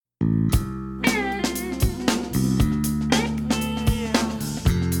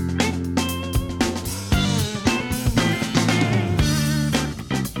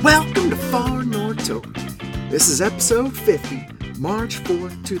This is episode 50, March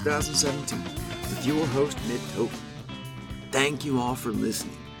 4th, 2017, with your host, Mid-Token. Thank you all for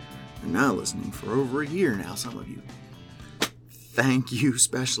listening. You're now listening for over a year now, some of you. Thank you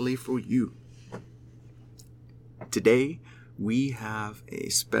especially for you. Today, we have a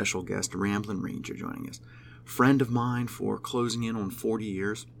special guest, Ramblin' Ranger, joining us. Friend of mine for closing in on 40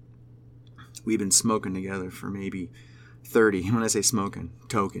 years. We've been smoking together for maybe 30. When I say smoking,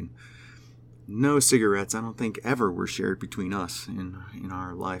 token. No cigarettes, I don't think ever were shared between us in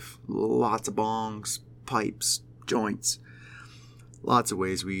our life. Lots of bongs, pipes, joints. Lots of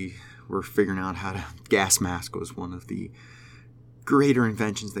ways we were figuring out how to... Gas mask was one of the greater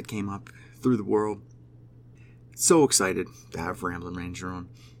inventions that came up through the world. So excited to have Ramblin' Ranger on.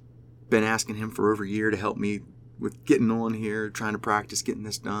 Been asking him for over a year to help me with getting on here, trying to practice getting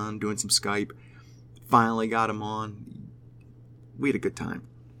this done, doing some Skype. Finally got him on. We had a good time.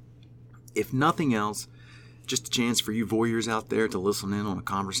 If nothing else, just a chance for you voyeurs out there to listen in on a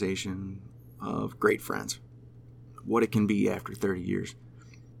conversation of great friends. What it can be after 30 years.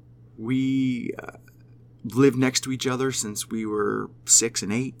 We lived next to each other since we were 6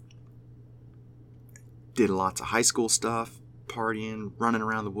 and 8. Did lots of high school stuff, partying, running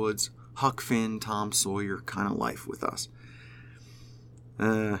around the woods, Huck Finn, Tom Sawyer kind of life with us.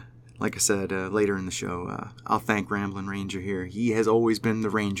 Like I said, later in the show, I'll thank Ramblin' Ranger here. He has always been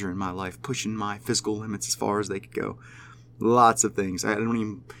the ranger in my life, pushing my physical limits as far as they could go. Lots of things. I don't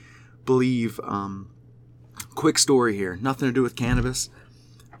even believe... quick story here. Nothing to do with cannabis,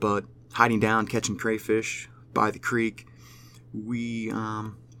 but hiding down, catching crayfish by the creek. We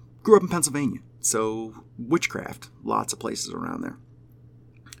grew up in Pennsylvania, so witchcraft. Lots of places around there.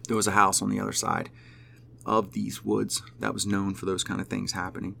 There was a house on the other side of these woods that was known for those kind of things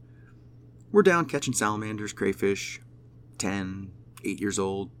happening. We're down catching salamanders, crayfish, 10, 8 years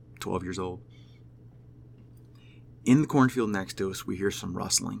old, 12 years old. In the cornfield next to us, we hear some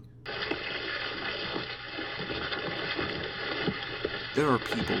rustling. There are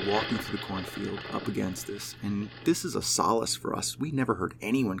people walking through the cornfield up against us, and this is a solace for us. We never heard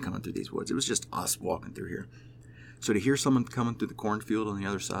anyone coming through these woods. It was just us walking through here. So to hear someone coming through the cornfield on the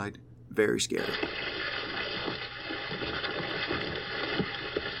other side, very scary.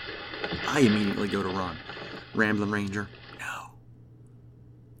 I immediately go to run. Ramblin' Ranger, no.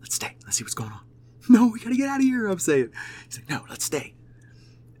 Let's stay. Let's see what's going on. No, we gotta get out of here, I'm saying. He's like, no, let's stay.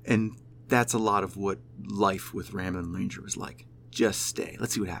 And that's a lot of what life with Ramblin' Ranger was like. Just stay.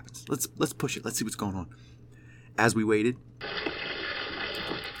 Let's see what happens. Let's push it. Let's see what's going on. As we waited,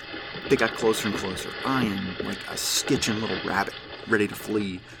 they got closer and closer. I am like a skitching little rabbit, ready to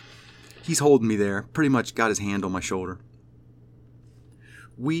flee. He's holding me there, pretty much got his hand on my shoulder.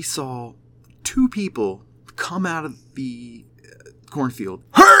 We saw 2 people come out of the cornfield.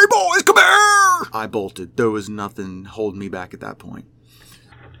 Hey boys, come here! I bolted. There was nothing holding me back at that point.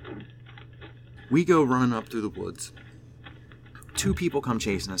 We go running up through the woods. 2 people come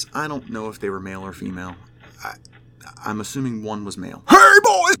chasing us. I don't know if they were male or female. I'm assuming one was male. Hey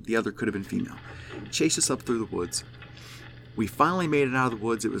boys! The other could have been female. Chased us up through the woods. We finally made it out of the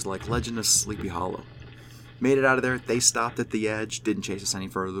woods. It was like Legend of Sleepy Hollow. Made it out of there. They stopped at the edge. Didn't chase us any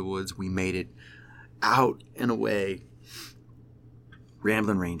further to the woods. We made it out and away.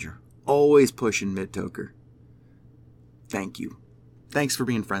 Ramblin' Ranger. Always pushing Mid-Toker. Thank you. Thanks for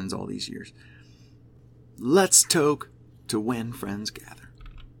being friends all these years. Let's toke to when friends gather.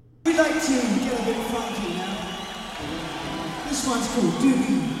 We'd like to get a bit funky now. This one's called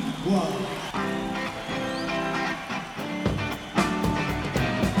Doobie Whoa.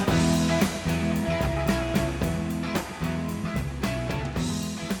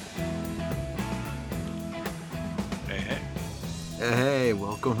 Hey,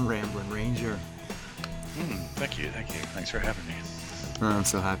 welcome, Ramblin' Ranger. Thank you. Thanks for having me. I'm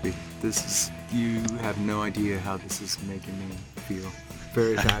so happy. You have no idea how this is making me feel.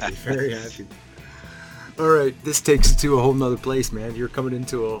 Very happy, very happy. All right, this takes it to a whole nother place, man. You're coming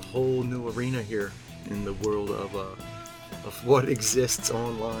into a whole new arena here in the world of what exists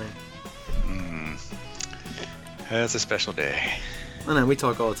online. It's a special day. I know, we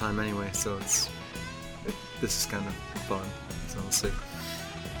talk all the time anyway, so this is kind of fun. So we'll see.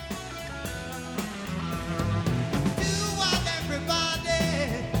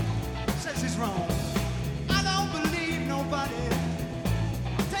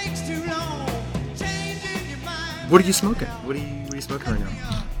 What are you smoking? What are you smoking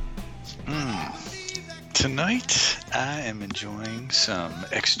right now? Tonight, I am enjoying some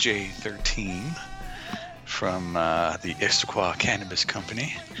XJ13 from the Issaquah Cannabis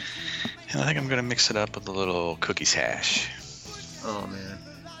Company. And I think I'm going to mix it up with a little cookies hash. Oh, man.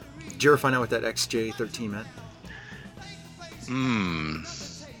 Did you ever find out what that XJ13 meant?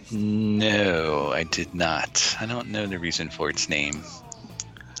 No, I did not. I don't know the reason for its name.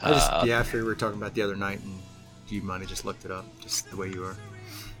 I figured we were talking about the other night, and you might have just looked it up, just the way you are.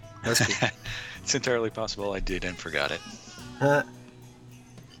 That's cool. It's entirely possible I did and forgot it.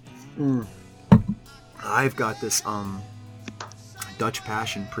 I've got this Dutch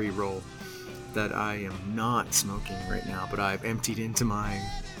Passion pre-roll that I am not smoking right now, but I've emptied into my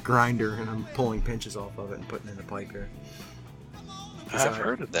grinder and I'm pulling pinches off of it and putting in the pipe here. I've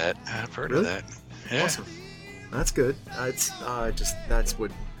heard of that. Really? Yeah. Awesome. That's good. That's what.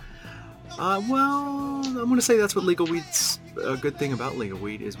 Well, I'm gonna say that's what legal weed's a good thing about legal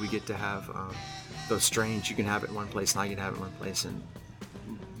weed is we get to have those strains. You can have it in one place, and I can have it in one place, and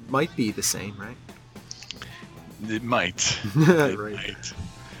might be the same, right? It might. Right. Might.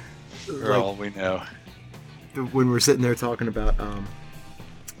 For all we know. When we're sitting there talking about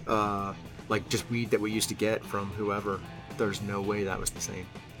like just weed that we used to get from whoever, there's no way that was the same.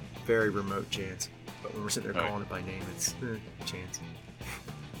 Very remote chance. But when we're sitting there calling it by name, it's chance.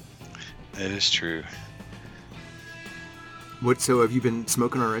 That is true. So have you been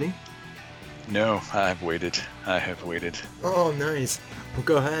smoking already? No, I've waited. I have waited. Oh, nice. Well,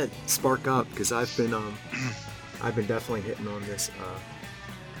 go ahead, spark up, because I've been definitely hitting on this.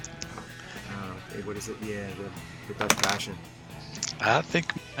 What is it? Yeah, the Dutch Passion. I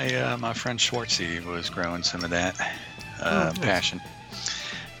think my friend Schwartzy was growing some of that Nice. passion.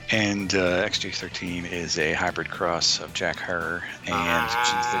 And XJ13 is a hybrid cross of Jack Herr and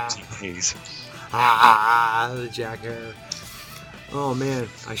G13 Haze. The Jack Herr. Oh man,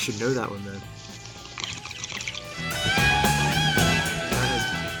 I should know that one then.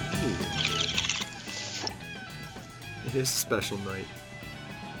 It is a special night.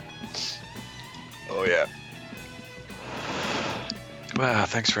 Oh yeah. Wow,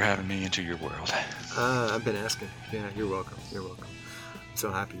 thanks for having me into your world. I've been asking. Yeah, you're welcome. You're welcome. I'm so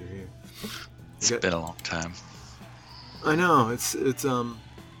happy you're here. It's been a long time. I know. It's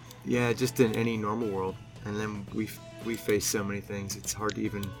yeah, just in any normal world, and then we face so many things. It's hard to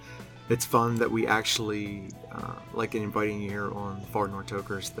even. It's fun that we actually like inviting you here on Fart Nor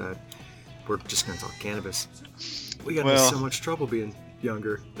Tokers that we're just gonna talk cannabis. We got in so much trouble being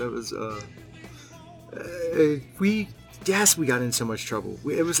younger. That was we got in so much trouble.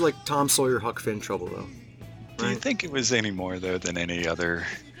 It was like Tom Sawyer, Huck Finn trouble though. Do you think it was any more though than any other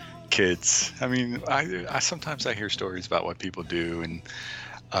kids? I mean, I sometimes I hear stories about what people do, and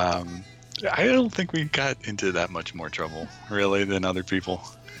I don't think we got into that much more trouble really than other people.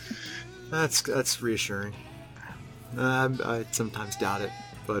 That's reassuring. I sometimes doubt it,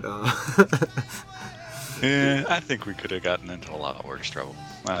 but yeah, I think we could have gotten into a lot worse trouble.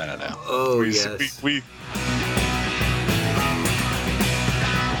 I don't know. Oh yes. We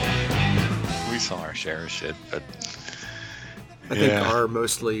saw our share of shit, but I think our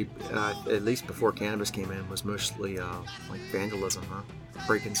mostly, at least before cannabis came in, was mostly like vandalism, huh?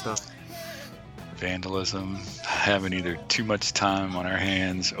 Breaking stuff. Vandalism, having either too much time on our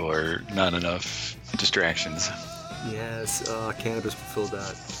hands or not enough distractions. Yes, cannabis fulfilled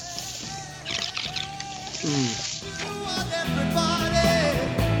that.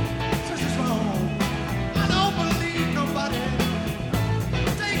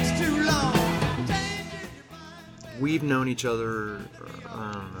 We've known each other,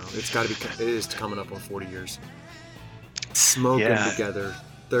 I don't know, it is coming up on 40 years. Smoking together,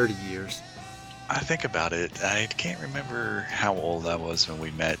 30 years. I think about it. I can't remember how old I was when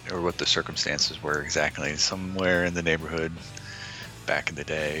we met or what the circumstances were exactly. Somewhere in the neighborhood back in the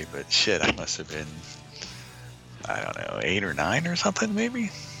day. But shit, I must have been, I don't know, 8 or 9 or something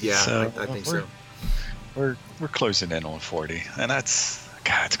maybe? Yeah, so, I think so. We're closing in on 40. And that's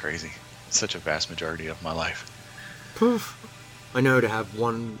crazy. It's such a vast majority of my life. Poof. I know to have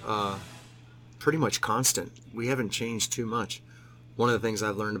one pretty much constant. We haven't changed too much. One of the things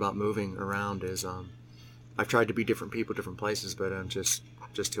I've learned about moving around is I've tried to be different people, different places, but I'm just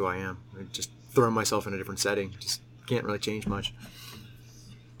who I am. I just throw myself in a different setting. Just can't really change much.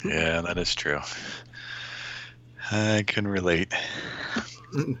 Yeah, that is true. I can relate.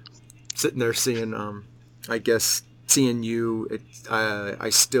 Sitting there seeing, seeing you, I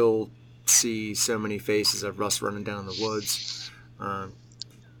still see so many faces of us running down in the woods,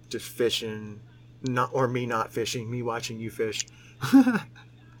 just fishing, me not fishing, me watching you fish.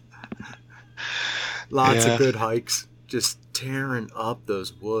 Lots of good hikes, just tearing up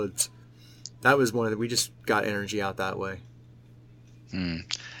those woods. That was we just got energy out that way.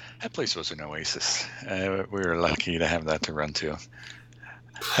 That place was an oasis. We were lucky to have that to run to.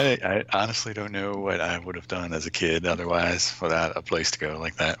 I honestly don't know what I would have done as a kid otherwise without a place to go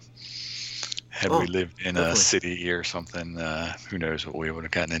like that. Had we lived in definitely. a city or something, who knows what we would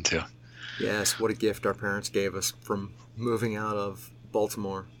have gotten into. Yes, what a gift our parents gave us from moving out of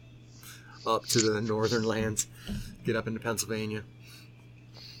Baltimore up to the northern lands, get up into Pennsylvania.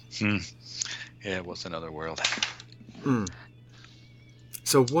 Yeah, it was another world.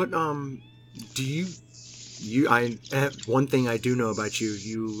 So what do you one thing I do know about you,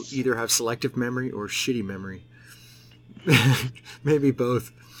 you either have selective memory or shitty memory. Maybe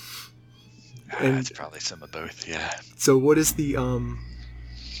both. And It's probably some of both, yeah. so what is the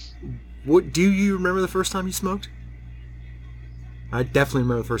what do you remember the first time you smoked? I definitely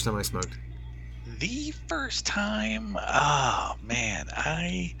remember the first time I smoked. The first time, oh man,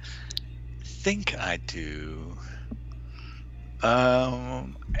 I think I do.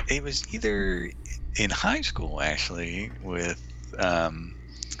 It was either in high school actually with a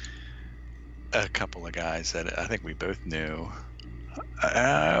couple of guys that I think we both knew.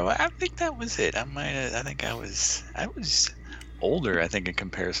 I think that was it. I think I was older. I think in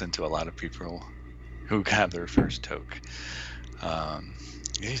comparison to a lot of people who got their first toke.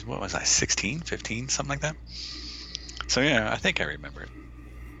 What was I, 16, 15, something like that? So yeah, I think I remember it.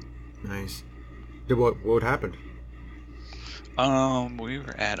 Nice. What happened? We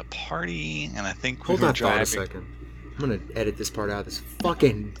were at a party, and I think we Hold were that thought driving. a second. I'm gonna edit this part out of this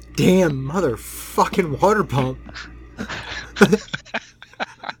fucking damn motherfucking water pump.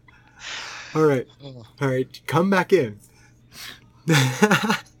 All right, come back in.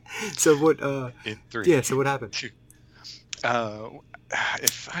 So what? In 3. Yeah. So what happened? 2.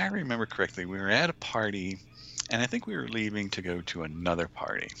 If I remember correctly, we were at a party, and I think we were leaving to go to another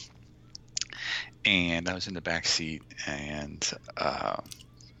party. And I was in the back seat, and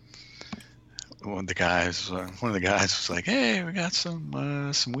one of the guys was like, "Hey, we got some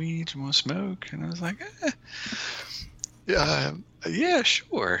weed. You want to smoke?" And I was like, "Yeah,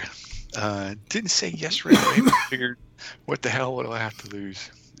 sure." Didn't say yes right away, but figured, what the hell would I have to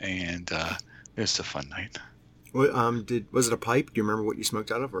lose? And it was a fun night. What was it a pipe? Do you remember what you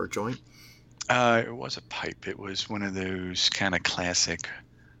smoked out of, or a joint? It was a pipe. It was one of those kind of classic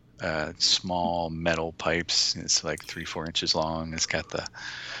small metal pipes. It's like 3-4 inches long. It's got the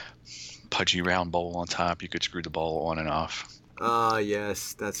pudgy round bowl on top. You could screw the bowl on and off.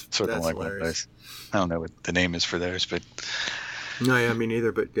 Yes, that's Sort of like hilarious. one of those. I don't know what the name is for those, but No, yeah, me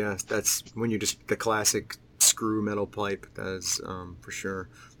neither. But yeah, that's when you just the classic screw metal pipe. That is for sure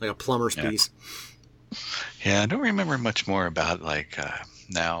like a plumber's piece. yeah, I don't remember much more about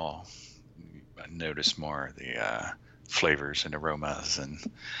now. I notice more of the flavors and aromas, and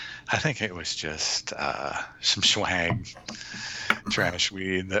I think it was just some swag trash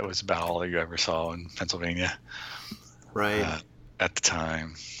weed. That was about all you ever saw in Pennsylvania, Right. at the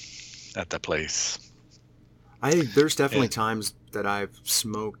time, at that place. There's definitely times that I've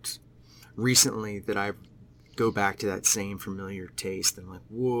smoked recently that I go back to that same familiar taste. And I'm like,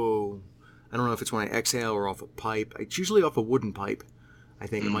 whoa. I don't know if it's when I exhale or off a pipe. It's usually off a wooden pipe. I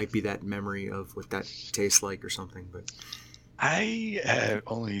think it might be that memory of what that tastes like or something. But I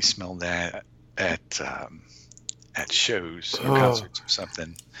only smelled that at shows or concerts or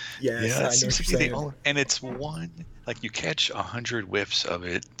something. yes, Yeah, it seems to be the only, and it's one, like you catch 100 whiffs of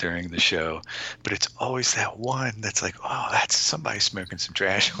it during the show, but it's always that one that's like, oh, that's somebody smoking some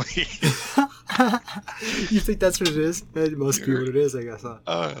trash weed. You think that's what it is? That must be what it is, I guess. Huh?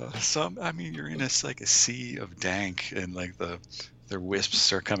 I mean, you're in a sea of dank, and like the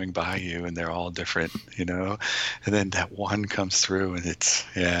wisps are coming by you, and they're all different, and then that one comes through, and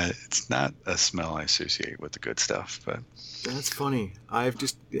it's not a smell I associate with the good stuff, but That's funny.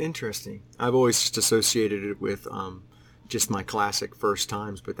 Interesting. I've always just associated it with just my classic first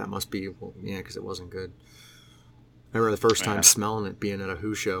times, but that must be, because it wasn't good. I remember the first time smelling it being at a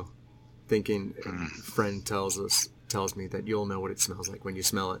Who show, thinking, a friend tells me that you'll know what it smells like when you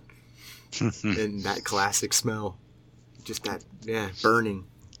smell it. And that classic smell, just that, burning.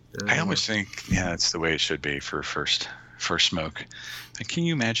 I almost think, it's the way it should be for first smoke. And can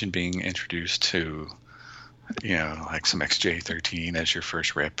you imagine being introduced to, like some XJ13 as your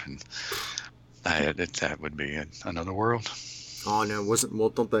first rip, and that would be another world. Oh no, weren't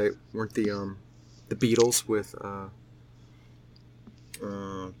the Beatles with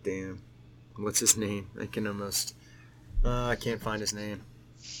damn, what's his name? I can't find his name.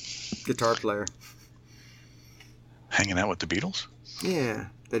 Guitar player. Hanging out with the Beatles? Yeah,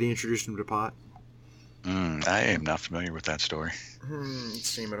 that he introduced him to pot. I am not familiar with that story. Let's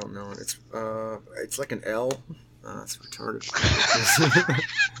see, I don't know. It's like an L. It's retarded.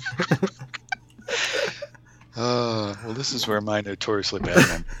 Well, Well, this is where my notoriously bad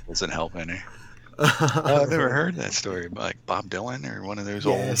memory doesn't help any. I've never heard that story. Like Bob Dylan or one of those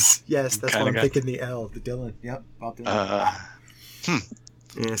old. Yes, that's what I'm thinking. The Dylan. Yep, Bob Dylan.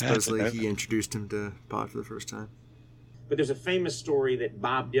 Yeah, supposedly he introduced him to pot for the first time. But there's a famous story that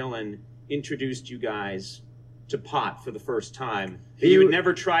Bob Dylan introduced you guys to pot for the first time. You had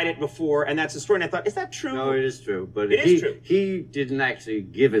never tried it before, and that's the story. And I thought, is that true? No, it is true. But It is true. He didn't actually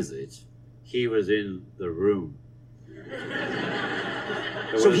give us it. He was in the room.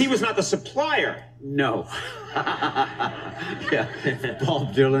 So he was not the supplier. No. Yeah.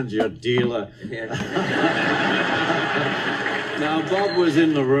 Bob Dylan's your dealer. Now, Bob was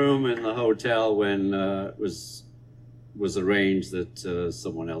in the room in the hotel when it was arranged that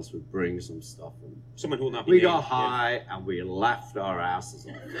someone else would bring some stuff. And Someone who will not be we named. got high and we laughed our asses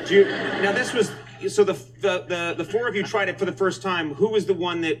off. Now this was so the four of you tried it for the first time. Who was the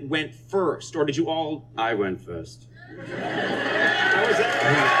one that went first, or did you all? I went first. How was that?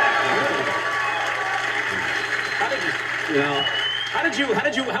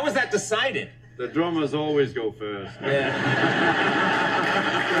 How was that decided? The drummers always go first.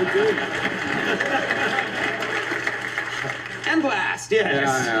 And last,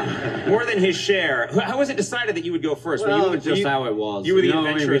 yes. Yeah. More than his share. How was it decided that you would go first? Well, just how it was. You were the I mean, we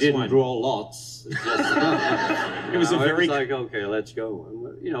adventurous didn't one. draw lots. It was a very... like, okay, let's go. And,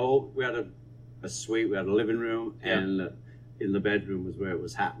 we had a suite, we had a living room, and in the bedroom was where it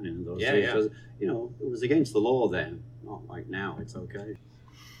was happening in those days. Yeah. So, it was against the law then. Not like now, it's okay.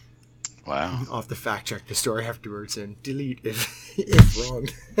 Wow. I'll have to fact check the story afterwards and delete if wrong.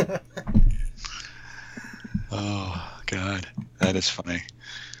 Oh, God. That is funny.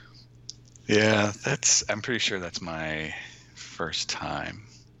 Yeah, I'm pretty sure that's my first time.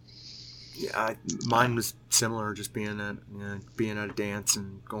 Yeah, mine was similar, just being at a dance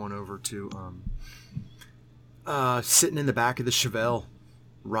and going over to sitting in the back of the Chevelle,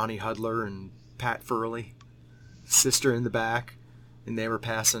 Ronnie Hudler and Pat Furley, sister in the back, and they were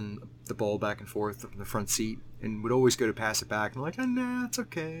passing the ball back and forth in the front seat, and would always go to pass it back, and I'm like, oh, nah, it's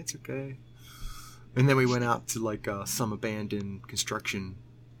okay. And then we went out to like some abandoned construction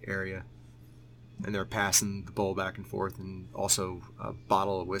area, and they're passing the bowl back and forth, and also a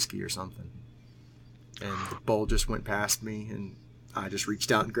bottle of whiskey or something. And the bowl just went past me, and I just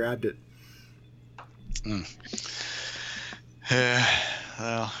reached out and grabbed it.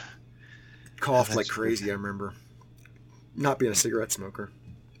 Well, Coughed like crazy, I remember. Not being a cigarette smoker.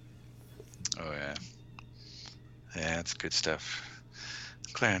 Oh, yeah. Yeah, it's good stuff.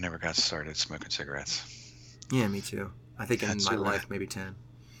 Glad I never got started smoking cigarettes. Yeah, me too. I think That's in my all right. life, maybe 10.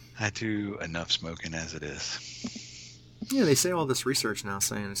 I do enough smoking as it is. Yeah, they say all this research now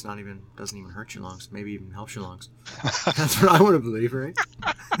saying doesn't even hurt your lungs, maybe even helps your lungs. That's what I want to believe, right?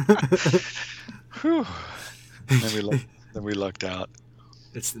 Whew. Then we lucked out.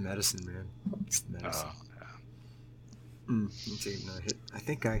 It's the medicine, man. It's the medicine. Oh, yeah. Let's see, I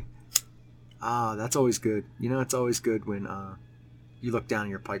think that's always good. It's always good when you look down and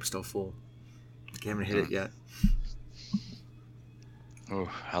your pipe's still full. You haven't hit it yet. Oh,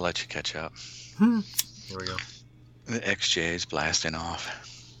 I'll let you catch up. Here we go. The XJ is blasting off.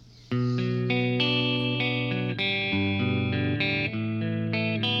 And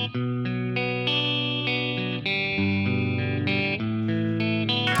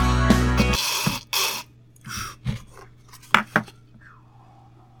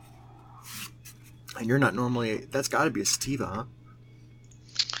you're not normally... That's got to be a sativa, huh?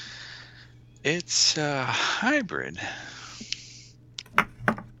 It's a hybrid.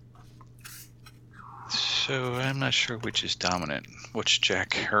 So I'm not sure which is dominant. Which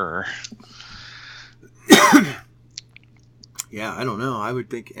Jack her? Yeah, I don't know. I would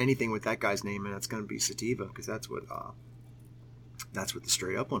think anything with that guy's name in it's going to be sativa, because that's what the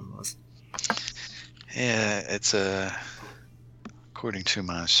straight up one was. Yeah, it's according to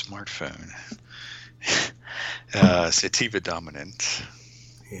my smartphone, sativa dominant.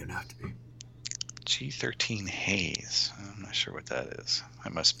 Yeah, it'd have to be. G13 Haze. I'm not sure what that is.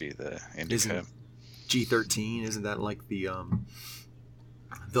 That must be the indica. G13, isn't that like the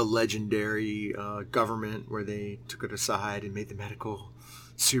legendary government where they took it aside and made the medical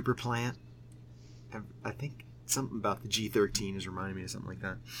super plant? I think something about the G13 is reminding me of something like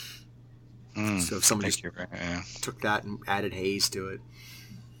that. So if somebody just took that and added haze to it,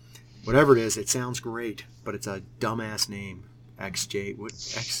 whatever it is, it sounds great, but it's a dumbass name.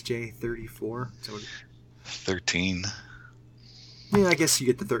 XJ34? 13. Yeah, I guess you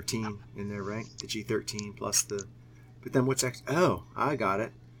get the 13 in there, right? The G13 plus the... But then what's X... Oh, I got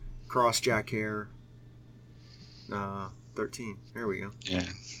it. Cross Jack Hare 13. There we go. Yeah.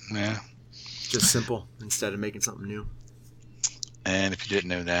 Just simple instead of making something new. And if you didn't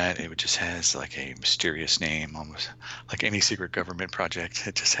know that, it just has like a mysterious name, almost like any secret government project.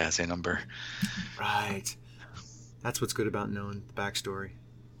 It just has a number. Right. That's what's good about knowing the backstory.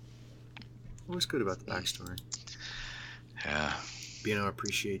 Always good about the backstory. Yeah. Being able to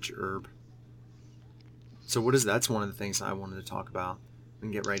appreciate your herb. So that's one of the things I wanted to talk about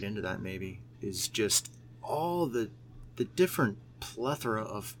and get right into that maybe, is just all the different plethora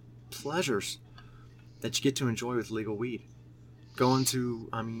of pleasures that you get to enjoy with legal weed. Going to,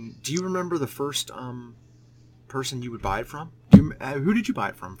 do you remember the first person you would buy it from? Who did you buy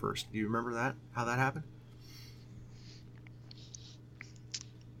it from first? Do you remember that? How that happened?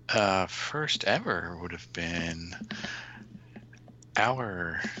 First ever would have been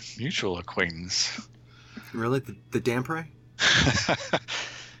our mutual acquaintance. Really? The Dampray?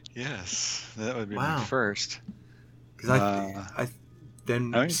 Yes, that would be Wow. my first. Because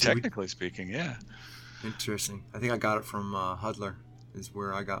Technically speaking, yeah. Interesting. I think I got it from Hudler, is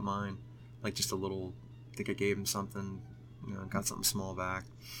where I got mine. Like just a little, I think I gave him something, got something small back.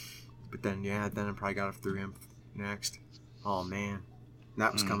 But then I probably got it through him next. Oh man,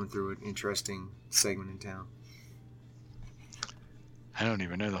 that was coming through an interesting segment in town. I don't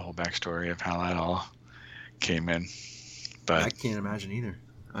even know the whole backstory of how that all came in, but I can't imagine either.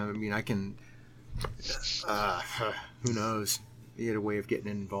 I mean, I can. Who knows? He had a way of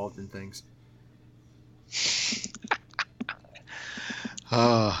getting involved in things.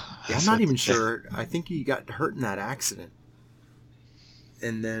 I'm not even sure. I think he got hurt in that accident,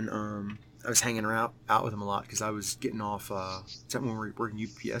 and then I was hanging out with him a lot because I was getting off. Is that when we were working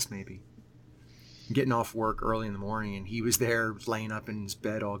UPS maybe? Getting off work early in the morning, and he was there laying up in his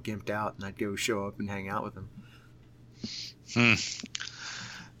bed all gimped out, and I'd go show up and hang out with him.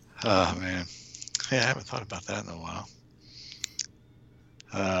 Oh man, yeah, I haven't thought about that in a while.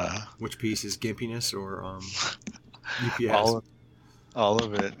 Which piece is gimpiness or UPS? All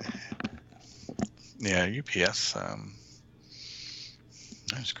of it. Yeah, UPS.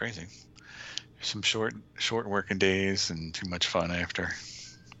 That's crazy. Some short working days and too much fun after.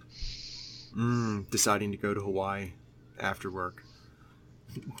 Deciding to go to Hawaii after work.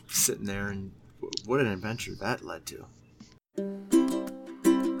 Sitting there, and what an adventure that led to.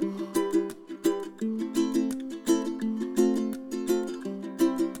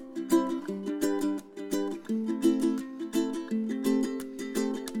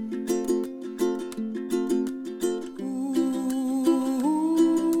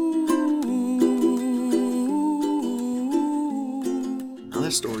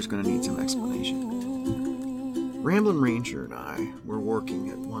 This story's going to need some explanation. Ramblin' Ranger and I were working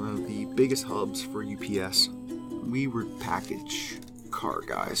at one of the biggest hubs for UPS. We were package car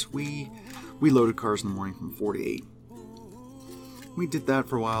guys. We loaded cars in the morning from 4 to 8. We did that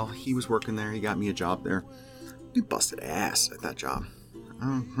for a while. He was working there. He got me a job there. We busted ass at that job.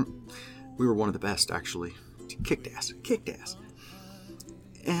 We were one of the best, actually. Kicked ass.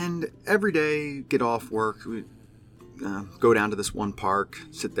 And every day, get off work, we go down to this one park,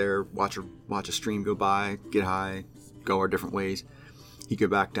 sit there, watch a stream go by, get high, go our different ways. He'd go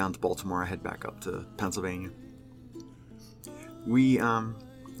back down to Baltimore, I head back up to Pennsylvania. We, and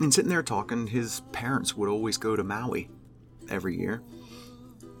sitting there talking, his parents would always go to Maui every year.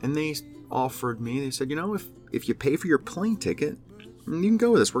 And they offered me, they said, if you pay for your plane ticket, you can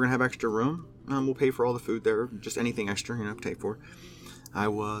go with us. We're going to have extra room. We'll pay for all the food there, just anything extra, pay for. I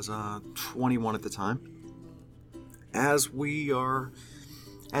was 21 at the time. As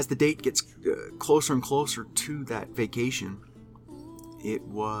the date gets closer and closer to that vacation, it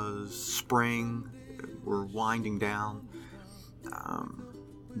was spring, we're winding down,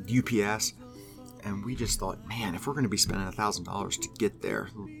 UPS, and we just thought, man, if we're going to be spending $1,000 to get there,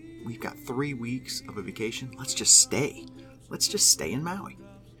 we've got 3 weeks of a vacation, let's just stay in Maui.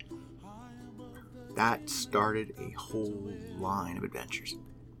 That started a whole line of adventures.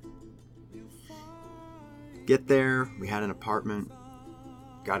 Get there, we had an apartment,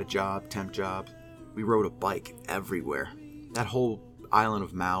 got a job, temp job. We rode a bike everywhere. That whole island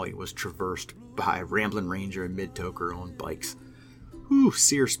of Maui was traversed by Ramblin' Ranger and Mid-Toker on bikes. Whew,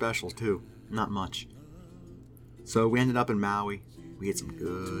 Sears special too, not much. So we ended up in Maui. We had some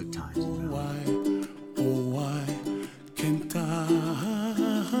good times in Maui. Why can't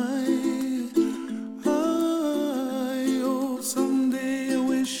someday I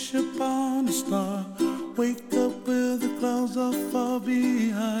wish upon a star. Wake up where the clouds are far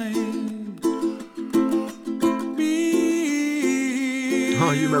behind me.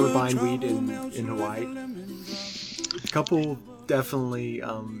 Oh, you remember buying weed in Hawaii? A couple definitely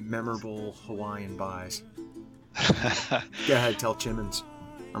memorable Hawaiian buys. Go ahead, tell Chimmins.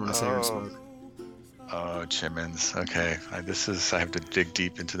 I'm going to say and smoke. Oh, Chimmins. Okay, I have to dig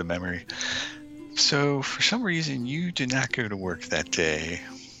deep into the memory. So, for some reason, you did not go to work that day.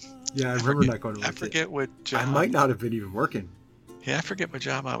 Yeah, I remember not going to work. I forget what job. I might not have been even working. Yeah, I forget what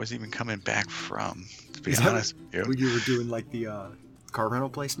job I was even coming back from, to be Is honest that with when you were doing like the car rental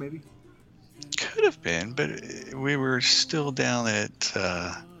place, maybe? Could have been, but we were still down at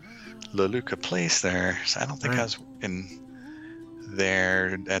LaLuca Place there, so I don't think I was in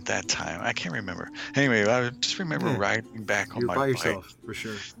there at that time. I can't remember. Anyway, I just remember riding back on my bike. You're by yourself, for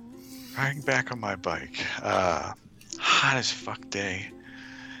sure. Riding back on my bike. Hot as fuck day.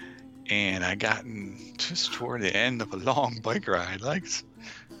 And I gotten just toward the end of a long bike ride. Like, it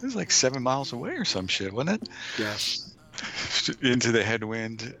was like 7 miles away or some shit, wasn't it? Yeah. Into the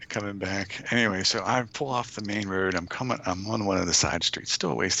headwind, coming back. Anyway, so I pull off the main road. I'm on one of the side streets.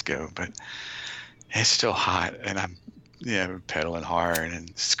 Still a ways to go, but it's still hot. And I'm, pedaling hard. And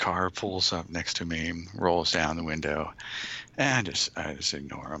this car pulls up next to me and rolls down the window. And I just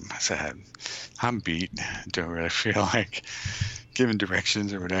ignore him. I said, I'm beat. Don't really feel like giving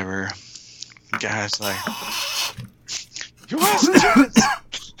directions or whatever. The guy's like, you want some chickens?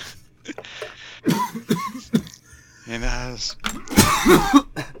 And I was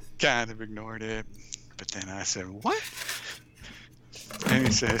kind of ignored it. But then I said, what? And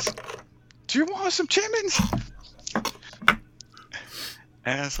he says, do you want some chickens?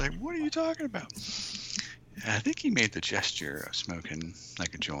 And I was like, what are you talking about? And I think he made the gesture of smoking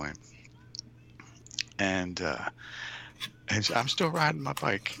like a joint. And I'm still riding my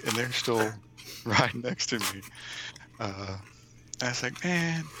bike, and they're still riding next to me. I was like,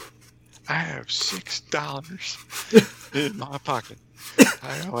 man, I have $6 in my pocket.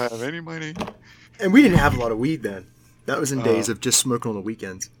 I don't have any money. And we didn't have a lot of weed then. That was in days of just smoking on the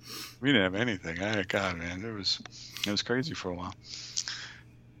weekends. We didn't have anything. God, man, it was crazy for a while.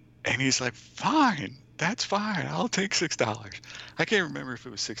 And he's like, fine, that's fine. I'll take $6. I can't remember if it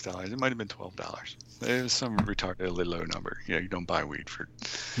was $6. It might have been $12. It was some retardedly low number. You don't buy weed for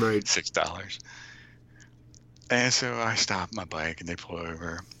 $6. And so I stop my bike and they pull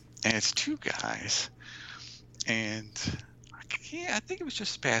over. And it's two guys. And I think it was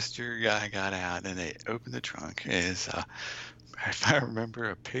just the passenger guy got out and they opened the trunk. If I remember,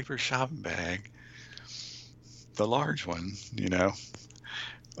 a paper shopping bag, the large one,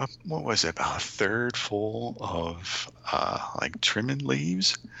 what was it, about a third full of like trimming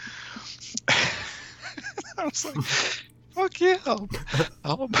leaves. I was like, fuck yeah, I'll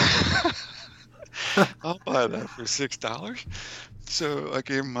buy that for $6. So I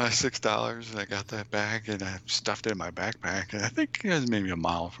gave him my $6 and I got that bag and I stuffed it in my backpack. And I think it was maybe a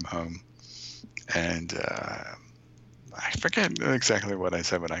mile from home. And I forget exactly what I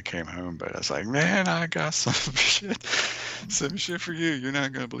said when I came home, but I was like, man, I got some shit for you. You're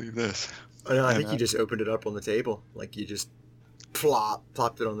not going to believe this. I think you just opened it up on the table. Like you just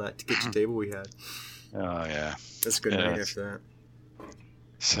plopped it on that kitchen table we had. Oh, yeah. That's a good night after that.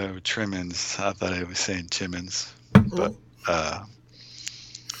 So, Trimmins. I thought I was saying Chimmins. But,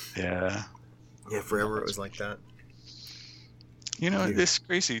 yeah. Yeah, forever it was like that. It's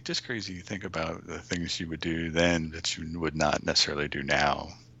crazy. Just crazy to think about the things you would do then that you would not necessarily do now.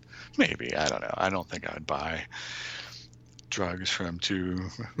 Maybe. I don't know. I don't think I would buy drugs from two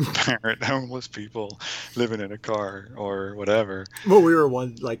parent homeless people living in a car or whatever. Well, we were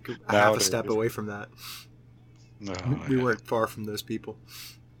half a step away from that. No, we weren't far from those people.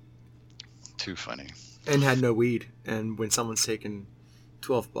 Too funny. And had no weed. And when someone's taking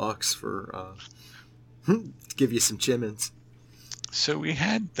 $12 for to give you some chimmins. So we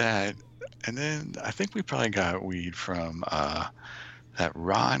had that, and then I think we probably got weed from that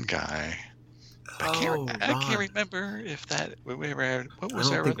Ron guy. I can't remember if we ever had, what was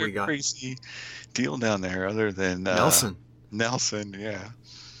our other crazy deal down there other than Nelson. Nelson, yeah.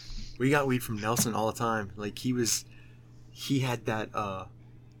 We got weed from Nelson all the time. Like he had that.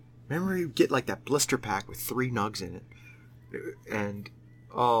 Remember, you get like that blister pack with 3 nugs in it, and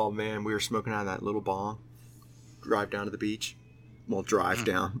oh man, we were smoking out of that little bong. Drive down to the beach. Well, drive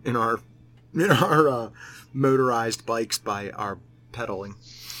down in our motorized bikes by our pedaling.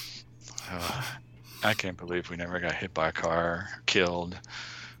 I can't believe we never got hit by a car, killed,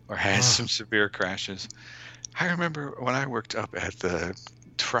 or had some severe crashes. I remember when I worked up at the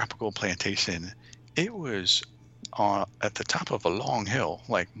tropical plantation, it was at the top of a long hill,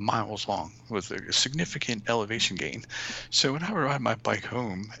 like miles long, with a significant elevation gain. So when I would ride my bike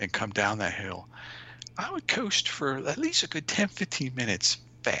home and come down that hill, I would coast for at least a good 10-15 minutes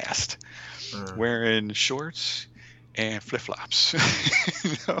fast, wearing shorts and flip-flops.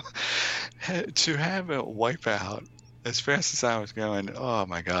 To have a wipeout as fast as I was going, oh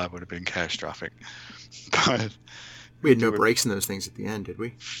my God, would have been catastrophic. But We had no do it brakes in those things at the end, did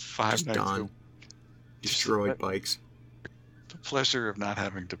we? 5 Just nights done. Just Destroyed the bikes. pleasure of not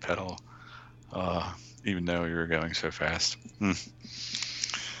having to pedal, even though you were going so fast.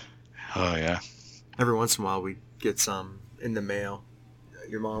 Oh yeah. Every once in a while, we'd get some in the mail.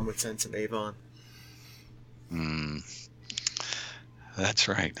 Your mom would send some Avon. That's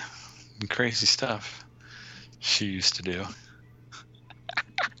right. Crazy stuff she used to do.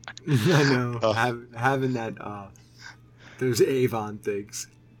 I know. Oh. Having that, those Avon things.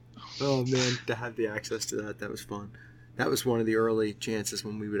 Oh man, to have the access to that was fun. That was one of the early chances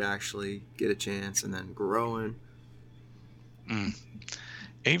when we would actually get a chance, and then growing.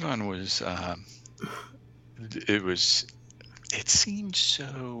 Avon was, it seemed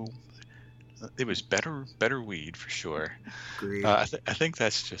so, it was better weed for sure. Agreed. I think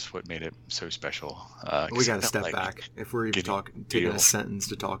that's just what made it so special. We got to to step back. If we're even taking deal. a sentence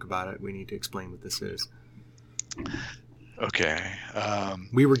to talk about it, we need to explain what this is. Okay.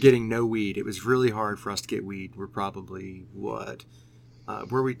 We were getting no weed. It was really hard for us to get weed. We're probably, what?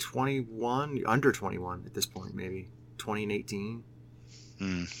 Were we 21? Under 21 at this point, maybe. 20 and 18?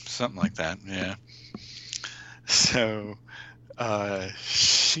 Something like that, yeah. So,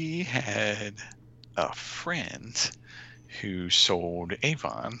 she had a friend who sold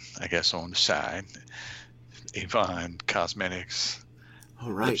Avon, I guess, on the side. Avon Cosmetics,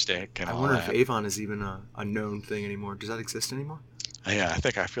 Oh, right. lipstick, and I all wonder that. if Avon is even a known thing anymore. Does that exist anymore? Yeah,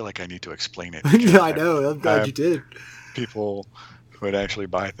 I feel like I need to explain it. Yeah, I know. I'm glad have you did. People would actually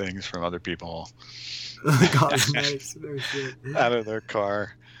buy things from other people Cosmetics. No shit. out of their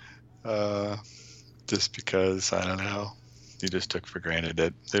car, just because, I don't know, you just took for granted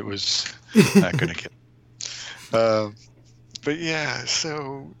that it was not going to kill. But yeah,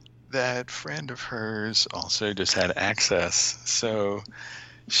 so that friend of hers also just had access, so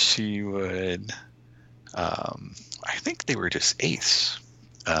she would, I think they were just eighths.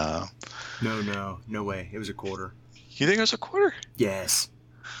 No way. It was a quarter. You think it was a quarter? Yes.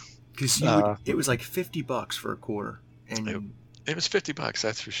 Because it was like $50 for a quarter. And It was $50,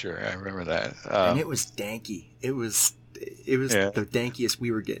 that's for sure. I remember that. and it was danky. It was Yeah. the dankiest we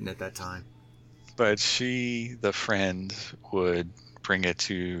were getting at that time. But the friend, would bring it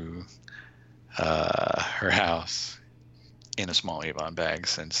to her house in a small Avon bag,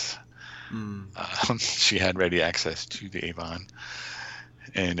 since she had ready access to the Avon,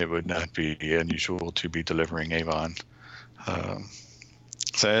 and it would not be unusual to be delivering Avon.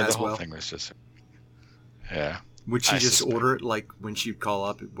 So As the whole well. thing was just, yeah. Would she I just suspect. order it like when she'd call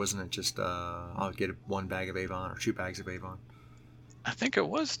up? Wasn't it just I'll get 1 bag of Avon or 2 bags of Avon? I think it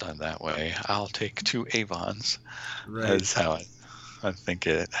was done that way. I'll take 2 Avons. Right. That's how I think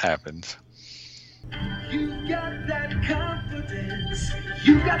it happened. You got that confidence,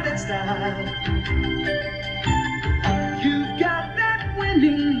 you got that style. You've got that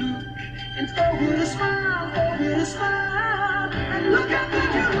winning look, and oh, what a smile, and look how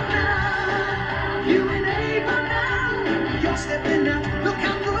good you look now. You and Avon now, you're stepping out, look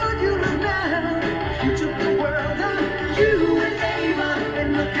how good you look now. You took the world on, you and Avon,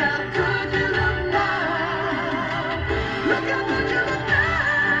 and look how good you look now. Look how good you look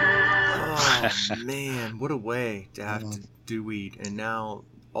now. Oh man, what a way to have to do weed. And now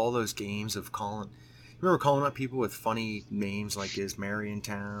all those games of calling. Remember calling up people with funny names like "Is Mary in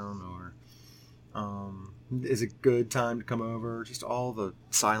town?" or "Is it good time to come over?" Just all the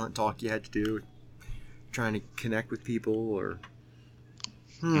silent talk you had to do, trying to connect with people, or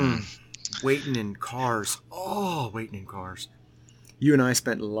waiting in cars. Oh, waiting in cars. You and I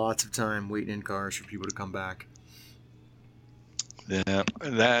spent lots of time waiting in cars for people to come back. Yeah,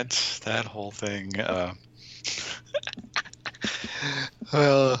 that whole thing.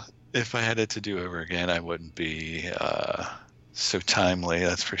 Well, if I had it to do over again, I wouldn't be so timely.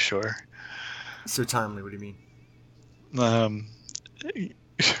 That's for sure. So timely. What do you mean?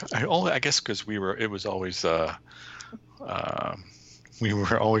 I guess because we were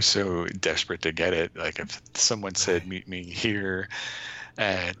always so desperate to get it. Like if someone said, "Meet me here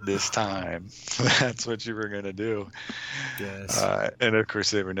at this time," that's what you were gonna do. Yes. And of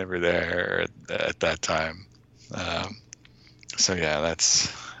course, they were never there at that time. So yeah, that's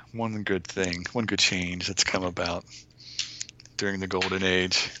one good thing, one good change that's come about during the golden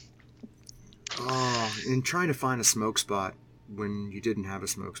age. Oh, and trying to find a smoke spot when you didn't have a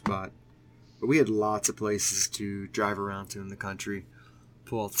smoke spot. But we had lots of places to drive around to in the country,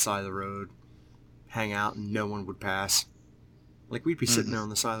 pull off the side of the road, hang out, and no one would pass. Like, we'd be sitting there on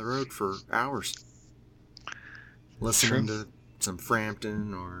the side of the road for hours, listening to some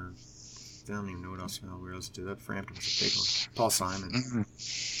Frampton or I don't even know what else we else do. That Frampton was a big one. Paul Simon.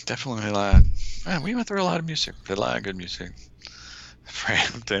 Definitely a lot. Man, we went through a lot of music. A lot of good music.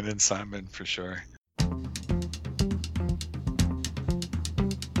 Frampton and Simon for sure.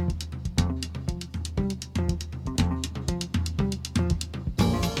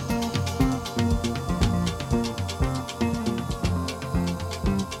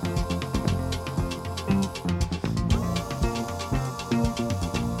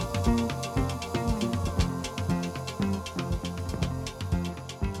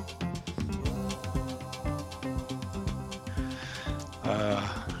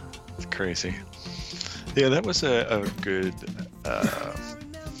 It's crazy. Yeah, that was a good.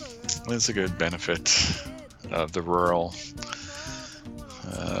 That's a good benefit of the rural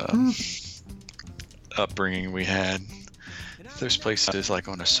upbringing we had. There's places like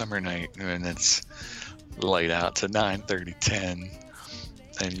on a summer night when it's light out to 9:30, 10,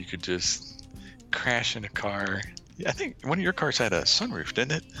 and you could just crash in a car. Yeah, I think one of your cars had a sunroof,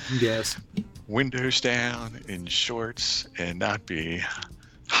 didn't it? Yes. Windows down, in shorts, and not be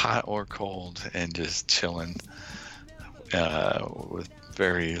hot or cold, and just chilling with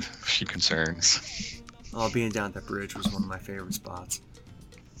very few concerns. Oh, being down at that bridge was one of my favorite spots.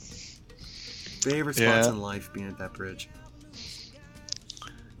 Favorite spots in life, being at that bridge.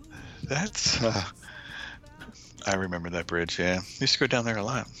 That's I remember that bridge. Yeah, I used to go down there a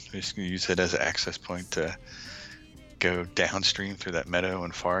lot. I used to use it as an access point to go downstream through that meadow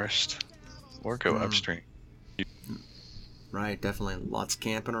and forest, or go upstream. Right, definitely. Lots of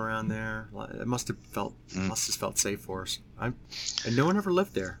camping around there. It must have felt safe for us. And no one ever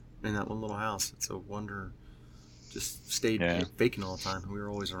lived there in that one little house. It's a wonder. Just stayed vacant all the time. We were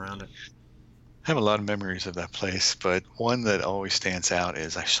always around it. I have a lot of memories of that place, but one that always stands out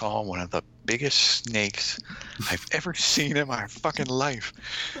is I saw one of the biggest snakes I've ever seen in my fucking life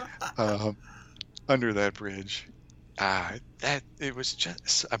under that bridge. It was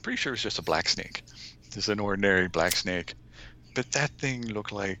just, I'm pretty sure it was just a black snake. Just an ordinary black snake. But that thing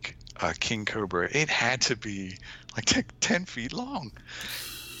looked like a king cobra. It had to be like 10 feet long.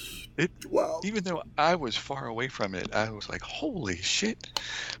 Wow. Even though I was far away from it, I was like, holy shit.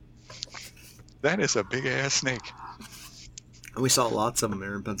 That is a big ass snake. And we saw lots of them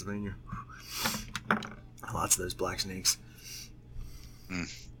there in Pennsylvania. Lots of those black snakes.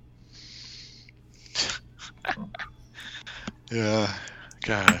 Yeah,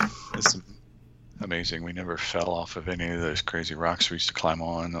 God, it's amazing. We never fell off of any of those crazy rocks we used to climb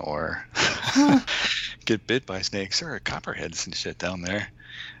on, or get bit by snakes. There are copperheads and shit down there.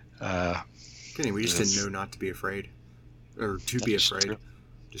 Kenny, we just didn't know not to be afraid, or to be afraid. True.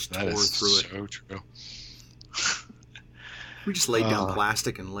 Just That tore is through it. so true. We just laid down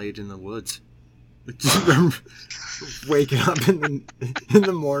plastic and laid in the woods. Just remember waking up in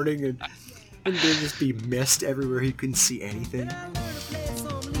the morning and there'd just be mist everywhere. You couldn't see anything. I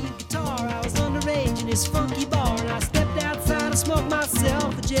was underage in this funky bar, and I stepped outside and smoked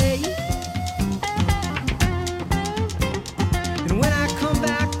myself a J. And when I come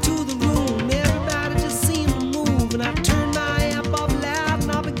back to the room, everybody just seemed to move, and I turned my amp up loud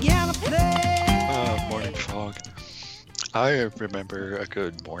and I began to play. Morning fog. I remember a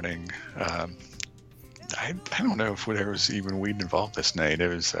good morning. I don't know if there was even weed involved this night. It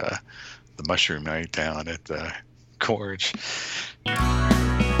was the mushroom night down at the gorge.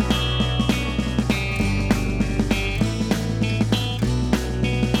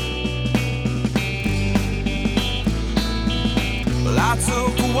 Well, I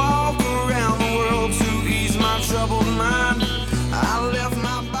took a walk around the world to ease my troubled mind. I left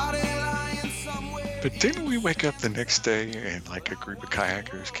my body lying somewhere. But didn't we wake up the next day and like a group of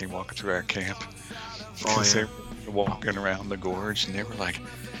kayakers came walking through our camp? Because they were walking around the gorge and they were like,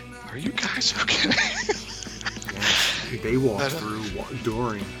 "Are you guys okay?" They walked through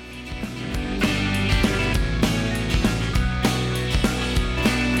during.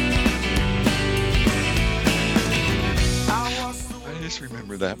 I just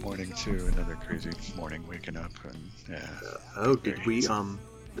remember that morning too. Another crazy morning waking up and Oh, did we?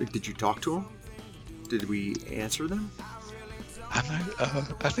 Did you talk to them? Did we answer them? I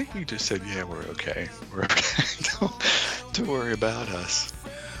think we just said, "Yeah, we're okay. We're okay. Don't worry about us."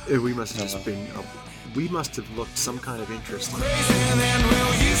 We must have just been. We must have looked some kind of interest. Crazy, then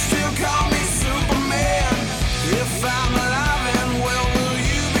will you still call me Superman? If I'm alive and well, will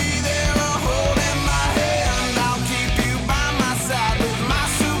you be there holding my hand? I'll keep you by my side with my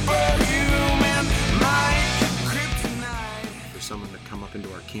superhuman might. Kryptonite. For someone to come up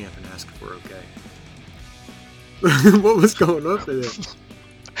into our camp and ask if we're okay. What was going on there?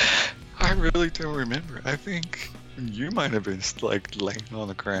 I really don't remember. I think you might have been like laying on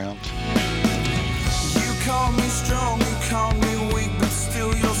the ground. called me strong, you called me weak, but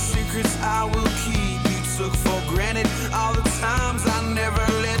still your secrets I will keep. You took for granted all the times I never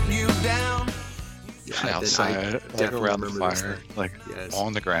let you down. Outside, like around the fire, like Yes.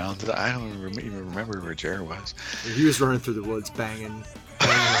 on the ground. I don't even remember where Jared was. He was running through the woods, banging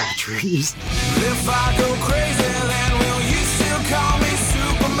around the trees. If I go crazy, then will you still call me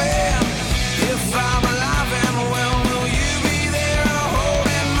Superman? If I'm alive and well, will you be there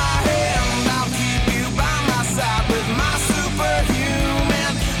holding my hand? I'll keep you by my side with my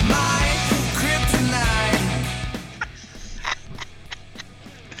superhuman might, kryptonite.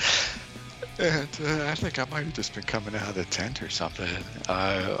 And I think I might have just been coming out of the tent or something.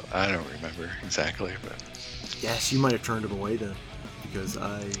 I don't remember exactly, but Yes, you might have turned him away then, because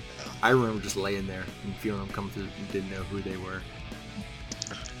I remember just laying there and feeling them come through and didn't know who they were.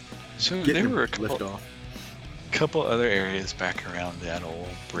 so Getting there them were a lift off. couple other areas back around that old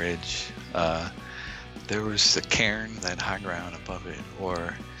bridge. There was the cairn, that high ground above it,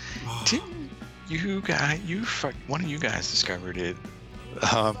 or didn't you guys? One of you guys discovered it.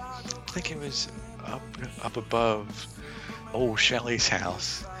 I think it was up above old Shelley's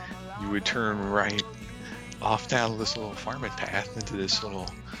house. You would turn right off down this little farming path into this little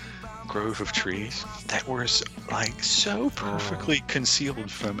grove of trees that was like so perfectly concealed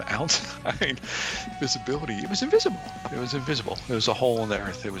from outside visibility. It was invisible. It was invisible. There was a hole in the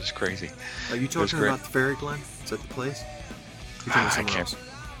earth. It was crazy. Are you talking great. about the Fairy Glen? Is that the place? You're talking I about can't.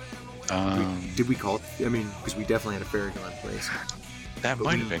 somewhere else. Did we call it? I mean, because we definitely had a Fairy Glen place. That but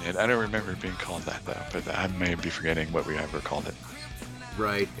might we- have been it. I don't remember it being called that though, but I may be forgetting what we ever called it.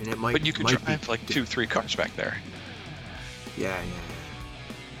 Right, and it might. But you could might drive be, like 2-3 cars back there. Yeah.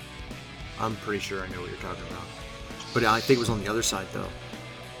 I'm pretty sure I know what you're talking about. But I think it was on the other side though.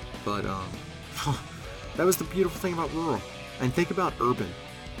 But that was the beautiful thing about rural. And think about urban.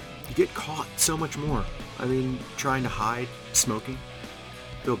 You get caught so much more. I mean, trying to hide smoking.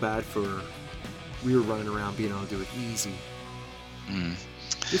 Feel bad for. We were running around being able to do it easy.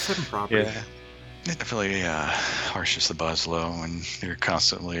 Just having property. Yeah. It definitely harshes the buzz low when you're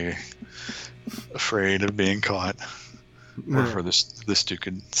constantly afraid of being caught, or for the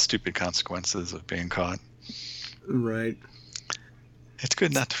stupid consequences of being caught. Right. It's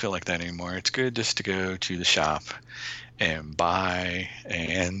good not to feel like that anymore. It's good just to go to the shop and buy,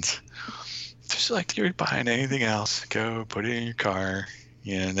 and just like you're buying anything else, go put it in your car,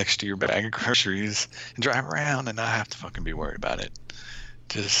 next to your bag of groceries, and drive around and not have to fucking be worried about it.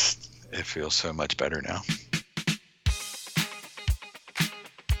 It feels so much better now.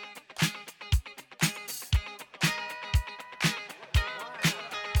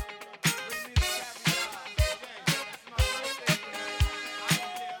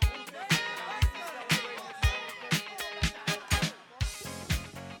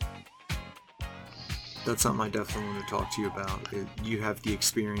 That's something I definitely want to talk to you about. You have the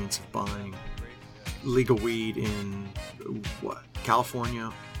experience of buying legal weed in what?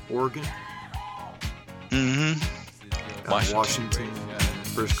 California, Oregon, Washington,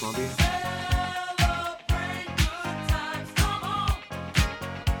 British Columbia.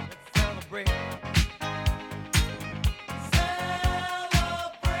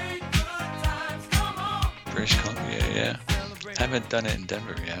 British Columbia, yeah. Haven't done it in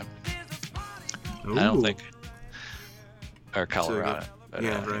Denver yet. I don't Ooh. think. Or Colorado. but,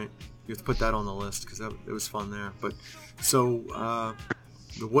 Yeah, right. You have to put that on the list because it was fun there. But so,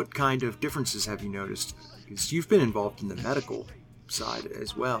 what kind of differences have you noticed? Because you've been involved in the medical side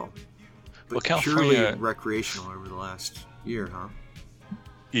as well, but Well, California- purely recreational over the last year, huh?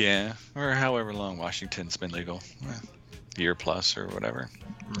 Yeah, or however long Washington's been legal. Year plus or whatever.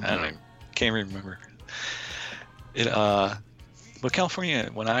 I don't even, can't even remember. Well, California,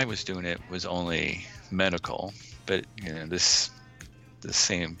 when I was doing it, was only medical, but the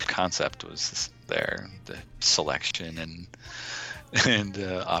same concept was there. The selection and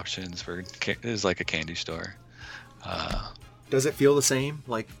options for it was like a candy store. Does it feel the same?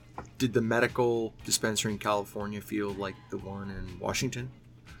 Like, did the medical dispensary in California feel like the one in Washington,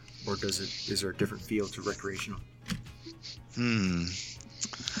 or is there a different feel to recreational?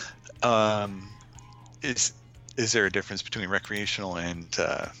 Is there a difference between recreational and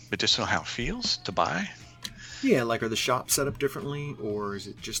medicinal? How it feels to buy? Yeah, like, are the shops set up differently, or is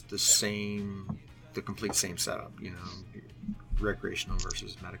it just the complete same setup? Recreational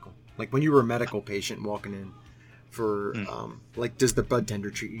versus medical. Like when you were a medical patient walking in for, like, does the bud tender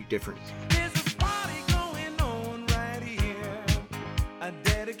treat you different? There's a party going on right here, a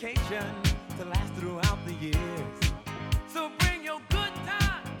dedication to last throughout the years. So bring your good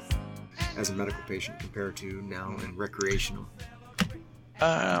times. As a medical patient compared to now in recreational?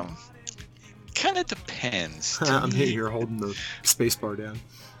 kind of depends. To I'm me, here. You're holding the space bar down.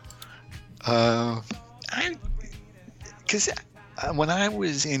 Because when I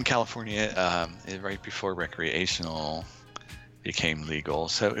was in California, right before recreational became legal,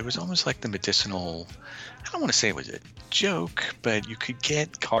 so it was almost like the medicinal. I don't want to say it was a joke, but you could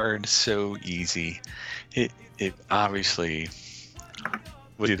get cards so easy. It obviously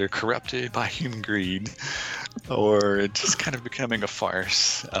was either corrupted by human greed or just kind of becoming a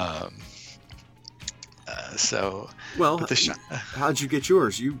farce. Well, but how'd you get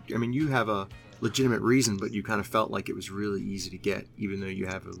yours? You have a legitimate reason, but you kind of felt like it was really easy to get, even though you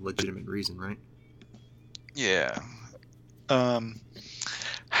have a legitimate reason, right? Yeah.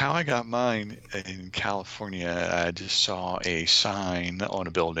 How I got mine in California, I just saw a sign on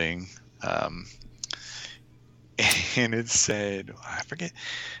a building, and it said, I forget,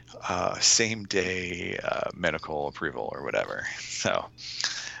 same day medical approval or whatever. So,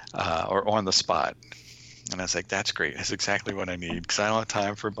 or on the spot. And I was like, that's great. That's exactly what I need, because I don't have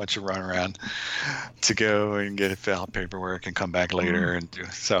time for a bunch of runaround to go and get it fill out paperwork and come back later and do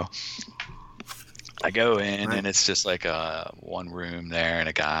so. I go in and it's just like a one room there and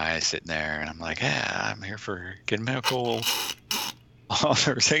a guy sitting there, and I'm like, yeah, I'm here for getting medical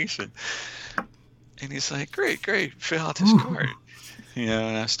authorization. And he's like, great, fill out this card.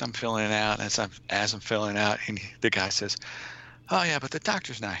 And I'm filling it out, and as I'm filling it out, and the guy says, oh yeah, but the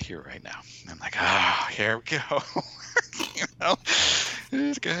doctor's not here right now. And I'm like, here we go.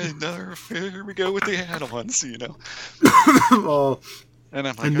 This guy, here we go with the add-ons, Oh, And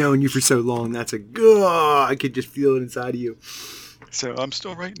I'm like, I've known you for so long. That's I could just feel it inside of you. So I'm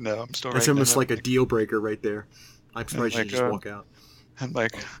still writing now. That's almost like a deal breaker right there. I'm surprised you just walk out. I'm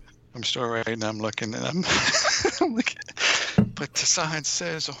like, I'm still writing. I'm looking, and I'm looking, but the sign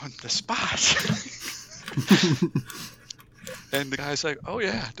says on the spot. And the guy's like, oh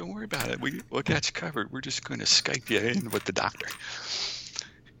yeah, don't worry about it. We'll get you covered. We're just going to Skype you in with the doctor.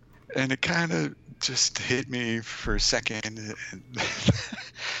 And it kind of just hit me for a second.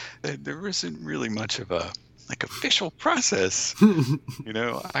 There isn't really much of a official process.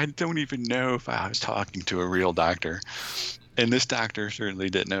 I don't even know if I was talking to a real doctor. And this doctor certainly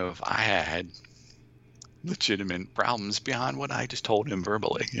didn't know if I had legitimate problems beyond what I just told him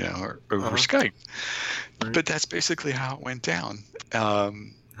verbally, or over Skype. Right. But that's basically how it went down. How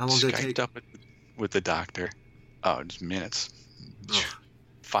long did it take? Skyped up with the doctor. Oh, just minutes.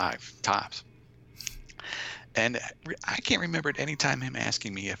 5 tops. And I can't remember at any time him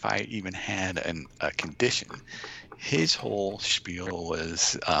asking me if I even had a condition. His whole spiel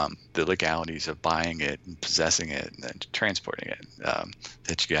was the legalities of buying it and possessing it and transporting it.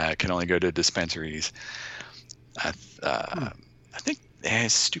 That you can only go to dispensaries. I think it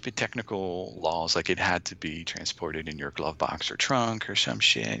has stupid technical laws, like it had to be transported in your glove box or trunk or some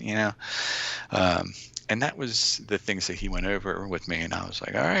shit, And that was the things that he went over with me, and I was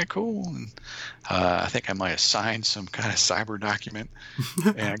like, all right, cool. And I think I might have signed some kind of cyber document,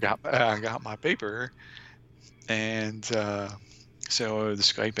 and I got my paper. And so the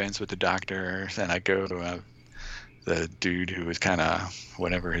Skype ends with the doctor, and I go to the dude who was kind of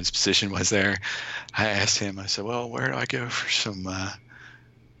whatever his position was there. I asked him, I said, well, where do I go for some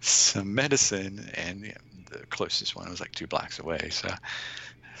medicine? And the closest one was like 2 blocks away. So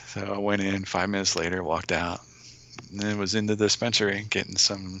I went in 5 minutes later, walked out, and then was in the dispensary getting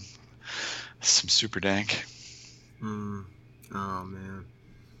some super dank. Oh man,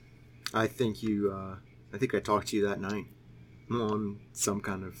 I think I talked to you that night on some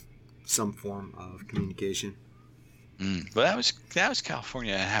form of communication. But that was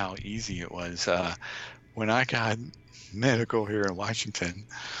California, and how easy it was. When I got medical here in Washington,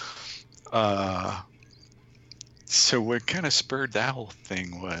 so what kind of spurred that whole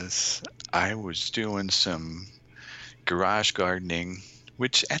thing was I was doing some garage gardening,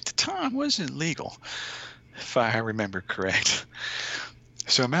 which at the time wasn't legal, if I remember correct.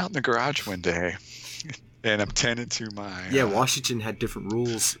 So I'm out in the garage one day, and I'm tending to my... Yeah, Washington had different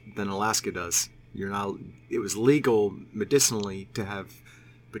rules than Alaska does. It was legal medicinally to have,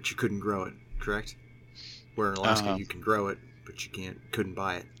 but you couldn't grow it, correct? Where in Alaska you can grow it, but you couldn't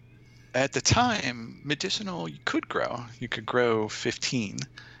buy it. At the time, medicinal you could grow. You could grow 15,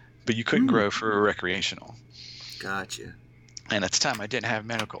 but you couldn't grow for recreational. Gotcha. And at the time, I didn't have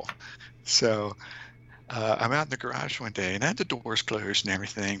medical. So I'm out in the garage one day, and I had the doors closed and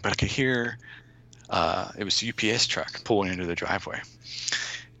everything, but I could hear it was the UPS truck pulling into the driveway.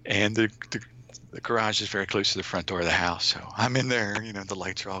 And the garage is very close to the front door of the house. So I'm in there, the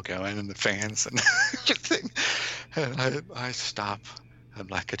lights are all going and the fans and everything. And I stop. I'm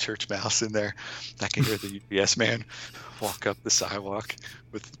like a church mouse in there. I can hear the UPS man walk up the sidewalk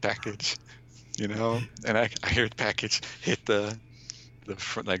with the package. you know, and I hear the package hit the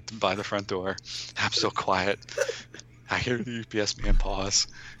front, like by the front door. I'm so quiet. I hear the UPS man pause,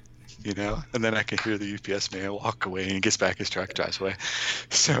 you know, and then I can hear the UPS man walk away, and he gets back his truck, drives away.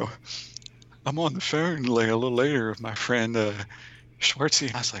 So I'm on the phone like a little later with my friend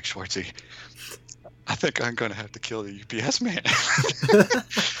Schwartzy. I was like, Schwartzy, I think I'm going to have to kill the UPS man.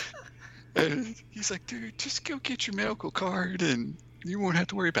 And he's like, dude, just go get your medical card and you won't have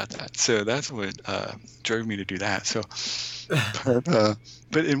to worry about that. So that's what drove me to do that. So,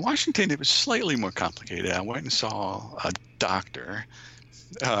 but in Washington, it was slightly more complicated. I went and saw a doctor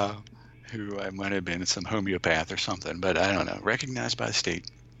who I might have been some homeopath or something, but I don't know, recognized by the state.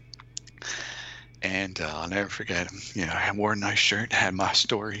 And I'll never forget him. You know, I wore a nice shirt, had my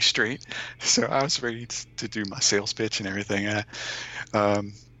story straight. So I was ready to do my sales pitch and everything.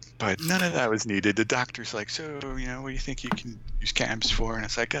 But none of that was needed. The doctor's like, so, you know, what do you think you can use cannabis for? And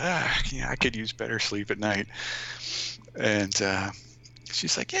it's like, you know, I could use better sleep at night. And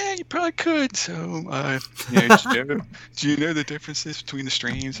she's like, yeah, you probably could. So, you know, do you know the differences between the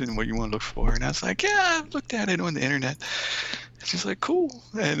strains and what you want to look for? And I was like, yeah, I've looked at it on the internet. She's like, cool.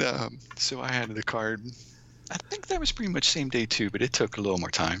 And so I had the card. I think that was pretty much same day too, but it took a little more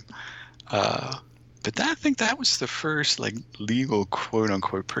time. But I think that was the first like legal quote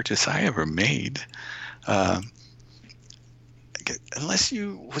unquote purchase I ever made. Unless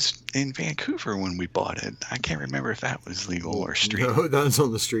you was in Vancouver when we bought it. I can't remember if that was legal or street. No, that was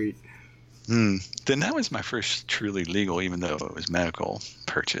on the street. Then that was my first truly legal, even though it was medical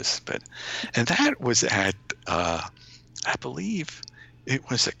purchase. And that was at, I believe it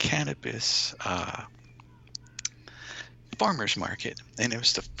was a cannabis farmers market, and it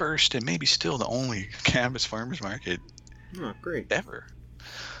was the first and maybe still the only cannabis farmers market ever.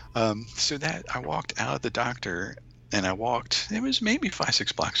 So that I walked out of the doctor and I walked, it was maybe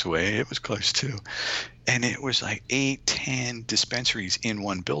 5-6 blocks away, it was close too, and it was like 8-10 dispensaries in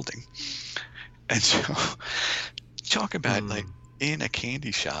one building. And so talk about like in a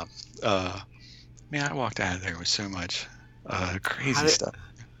candy shop, man, I walked out of there with so much crazy stuff.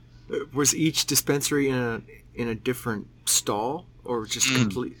 Was each dispensary in a different stall, or just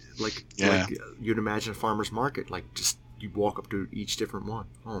complete like you'd imagine a farmer's market, like just you walk up to each different one?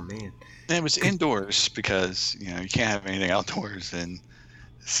 Oh man. And it was indoors because you know you can't have anything outdoors in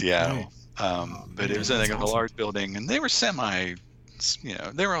Seattle. But it was like a large building, and they were you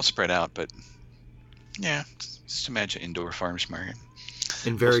know, they were all spread out, but yeah, just imagine indoor farmers market.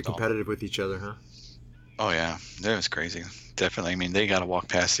 And very competitive with each other, huh? Oh yeah, that was crazy. Definitely. I mean, they got to walk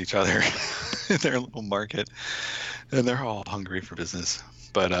past each other in their little market, and they're all hungry for business.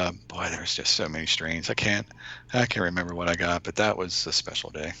 But boy, there's just so many strains. I can't remember what I got, but that was a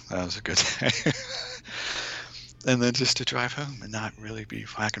special day. That was a good day. And then just to drive home and not really be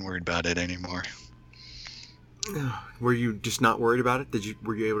fucking worried about it anymore. Were you just not worried about it?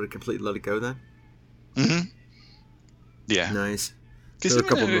 Were you able to completely let it go then? Mm-hmm. Yeah. Nice. There were a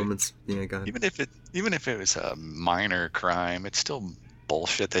couple of moments. Yeah, go ahead. Even if it was a minor crime, it's still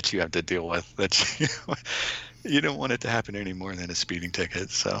bullshit that you have to deal with. That you don't want it to happen any more than a speeding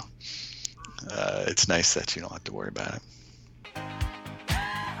ticket. So it's nice that you don't have to worry about it.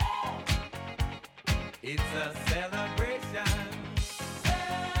 It's a celebration.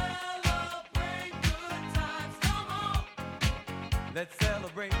 Celebrate good times. Come on. Let's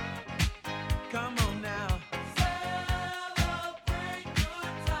celebrate. Come on now. Celebrate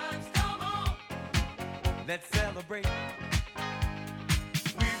good times. Come on. Let's celebrate.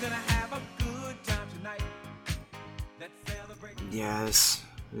 We're gonna have a good time tonight. Let's celebrate. Yes,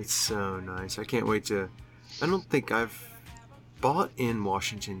 it's so nice. I can't wait to. I don't think I've bought in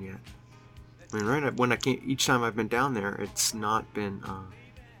Washington yet. I mean, right when I came, each time I've been down there, it's not been.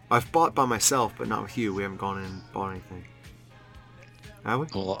 I've bought by myself, but not with you. We haven't gone in and bought anything. Have we?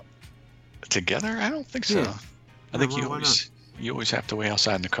 Well, together, I don't think so. Yeah. I think you always have to wait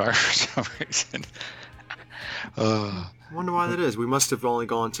outside in the car for some reason. I wonder why that is. We must have only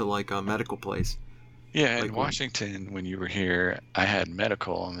gone to like a medical place. Yeah, like in Washington, when you were here, I had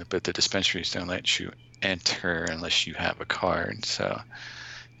medical, but the dispensaries don't let you enter unless you have a card. So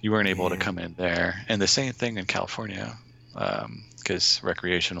you weren't able to come in there. And the same thing in California, because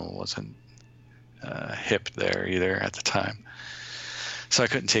recreational wasn't hip there either at the time. So I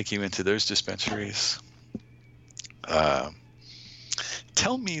couldn't take you into those dispensaries.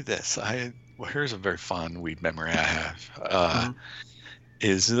 Tell me this. Here's a very fond weed memory I have.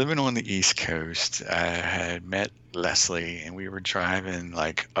 Is living on the East Coast, I had met Leslie, and we were driving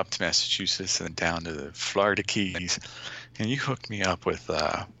like up to Massachusetts and down to the Florida Keys, and you hooked me up with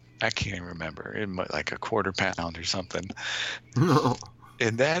I can't remember, like a quarter pound or something.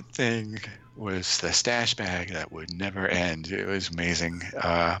 And that thing was the stash bag that would never end. It was amazing. It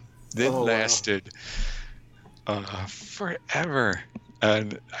Oh, wow. lasted forever.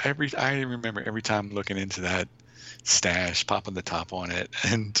 And I remember every time looking into that stash, popping the top on it,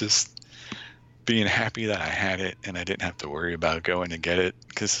 and just being happy that I had it and I didn't have to worry about going to get it,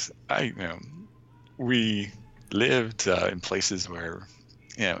 because we lived in places where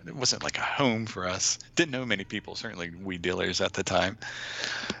it wasn't like a home for us. Didn't know many people, certainly weed dealers at the time,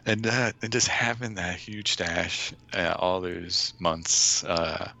 and just having that huge stash all those months.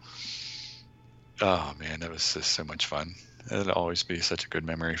 Oh man, that was just so much fun. It'll always be such a good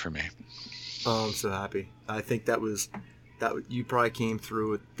memory for me. Oh, I'm so happy. I think that you probably came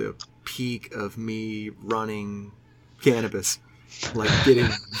through at the peak of me running cannabis, like getting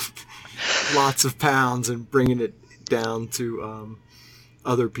lots of pounds and bringing it down to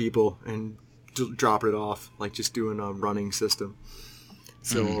other people and dropping it off, like just doing a running system.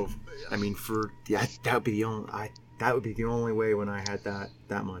 So, I mean, that would be the only way when I had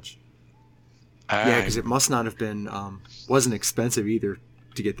that much. Yeah, because it must not have been wasn't expensive either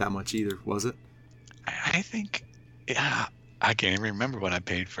to get that much either, was it? I think, yeah, I can't even remember what I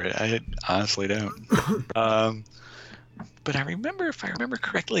paid for it. I honestly don't. But I remember, if I remember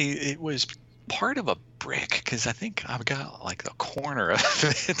correctly, it was part of a brick, because I think I've got like the corner of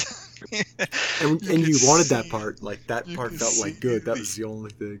it. and you wanted that part. Like that part felt like good. That was the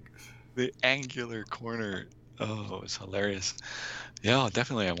only thing. The angular corner. Oh, it was hilarious. Yeah,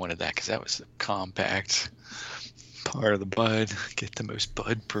 definitely I wanted that, because that was the compact part of the bud. Get the most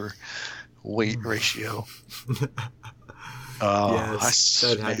bud per weight ratio. I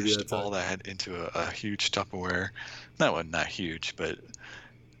smashed all that into a huge Tupperware. No, well, not huge, but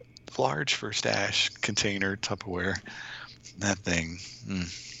large for stash container Tupperware. That thing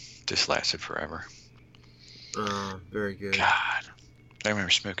just lasted forever. Very good. God, I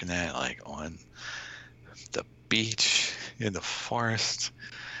remember smoking that like on the beach in the forest,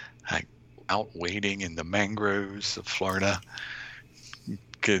 like out wading in the mangroves of Florida,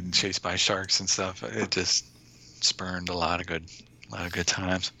 getting chased by sharks and stuff. It just spurned a lot of good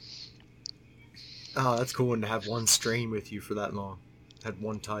times. Oh, that's cool. And to have one strain with you for that long, had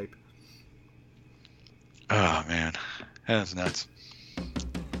one type. Oh man, that was nuts.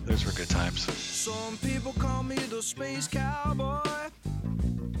 Those were good times. Some people call me the space cowboy.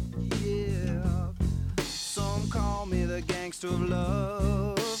 Yeah. Some call me the gangster of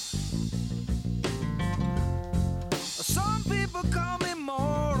love. Some people call me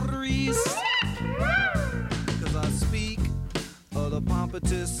Maurice, 'cause I speak of the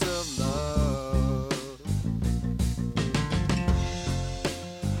pompatus of love.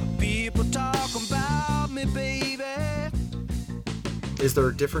 People talk about me, baby. Is there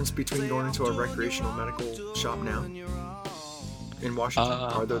a difference between going into a recreational medical shop now in Washington?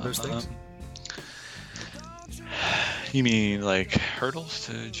 Are there those things? You mean like hurdles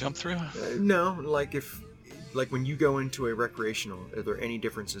to jump through? No, like when you go into a recreational, are there any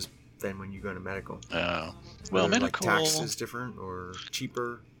differences than when you go to medical? Well, Are medical, like taxes different or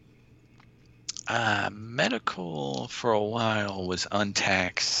cheaper? Medical for a while was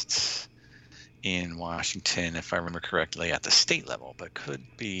untaxed in Washington, if I remember correctly, at the state level, but could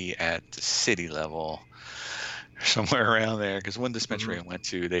be at the city level, somewhere around there. Because one dispensary I went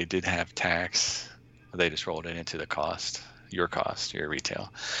to, they did have tax. They just rolled it into the cost, your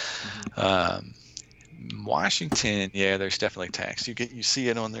retail. Washington, yeah, there's definitely tax. You see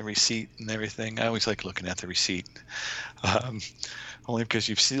it on the receipt and everything. I always like looking at the receipt, only because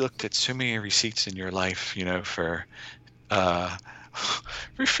you've looked at so many receipts in your life, for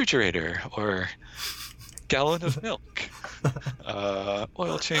refrigerator or gallon of milk,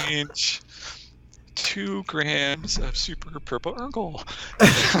 oil change, 2 grams of super purple Urkel.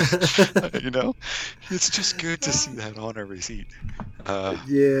 It's just good to see that on a receipt.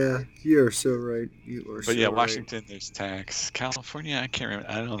 Yeah, you are so right. But yeah, Washington, there's tax. California, I can't remember.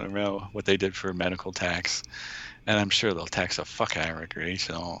 I don't know what they did for medical tax, and I'm sure they'll tax a fuck out of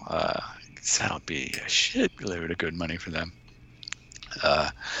recreational. That'll be a shitload of good money for them.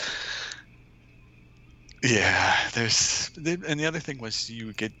 Yeah, and the other thing was you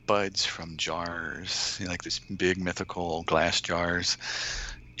would get buds from jars, like this big mythical glass jars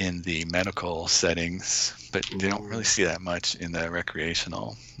in the medical settings, but you don't really see that much in the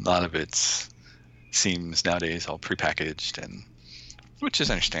recreational. A lot of it seems nowadays all prepackaged, and which is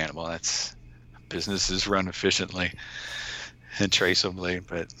understandable. That's businesses run efficiently and traceably,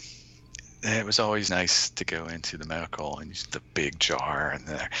 but it was always nice to go into the medical and use the big jar, and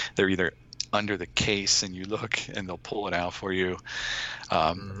they're either under the case, and you look, and they'll pull it out for you,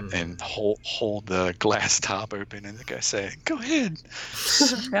 and hold the glass top open, and the guy say, "Go ahead,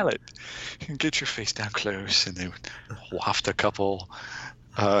 smell it, and get your face down close," and they would waft a couple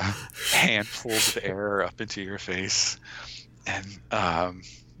handfuls of air up into your face, and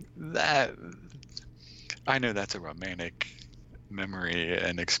that, I know that's a romantic memory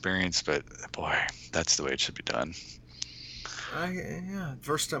and experience, but boy, that's the way it should be done. Yeah,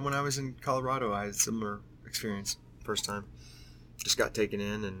 first time when I was in Colorado, I had a similar experience. First time, just got taken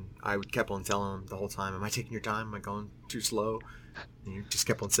in, and I kept on telling him the whole time, "Am I taking your time? Am I going too slow?" And he just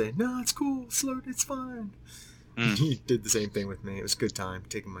kept on saying, "No, it's cool, slow, it's fine." He did the same thing with me. It was a good time,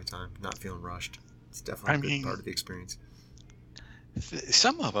 taking my time, not feeling rushed. It's definitely a good part of the experience.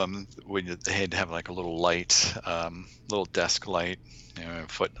 Some of them, they had to have like a little light, little desk light, a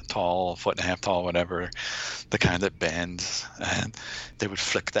foot tall, foot and a half tall, whatever, the kind that bends, and they would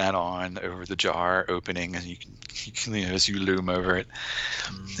flick that on over the jar opening, and you can as you loom over it,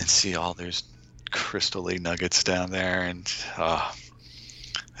 and see all those crystal-y nuggets down there, and I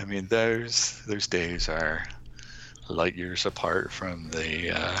mean those days are light years apart from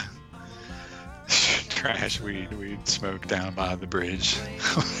the trash we'd smoke down by the bridge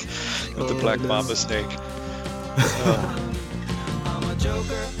with the black mamba snake. I'm a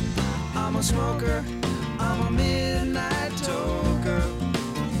joker, I'm a smoker, I'm a midnight toker.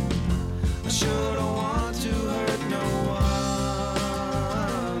 I sure don't want to hurt no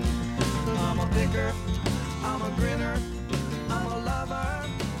one. I'm a picker, I'm a grinner, I'm a lover,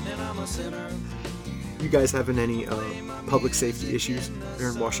 and I'm a sinner. You guys having any public safety issues there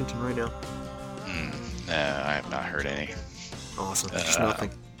in Washington right now? No, I have not heard any. Awesome. Just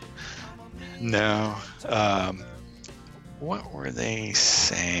nothing. No. What were they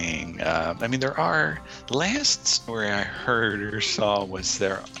saying? I mean, there are. The last story I heard or saw was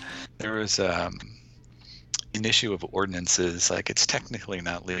there was an issue of ordinances. Like, it's technically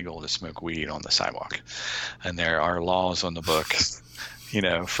not legal to smoke weed on the sidewalk, and there are laws on the books,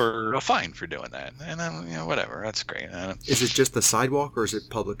 for a fine for doing that. And whatever, that's great. Is it just the sidewalk, or is it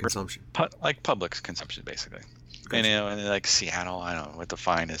public consumption? Like public consumption, basically. Gotcha. And like Seattle, I don't know what the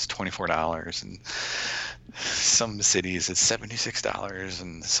fine is, $24, and some cities it's $76,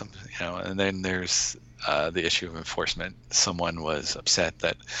 and some, and then there's the issue of enforcement. Someone was upset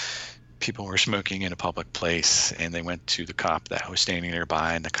that people were smoking in a public place, and they went to the cop that was standing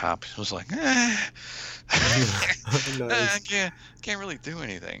nearby, and the cop was like, can't really do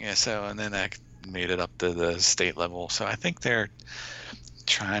anything. Yeah, so, and then that made it up to the state level. So I think they're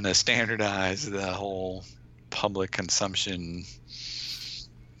trying to standardize the whole public consumption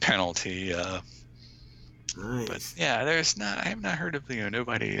penalty. Nice. But yeah, I have not heard of,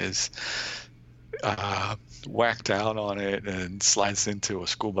 nobody is whacked out on it and slides into a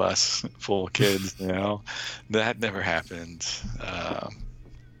school bus full of kids. That never happened.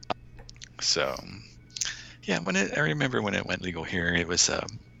 So yeah, I remember when it went legal here, it was a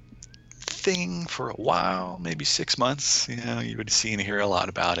thing for a while, maybe 6 months. You would see and hear a lot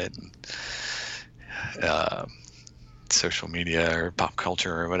about it, and social media or pop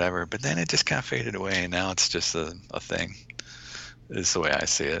culture or whatever. But then it just kind of faded away, and now it's just a thing. Is the way I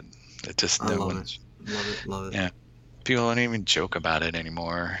see it. It just Love it. Yeah, people don't even joke about it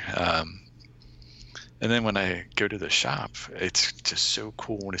anymore. And then when I go to the shop, it's just so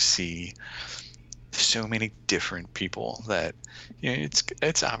cool to see so many different people that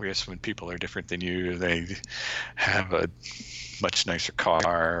it's obvious when people are different than you. They have a much nicer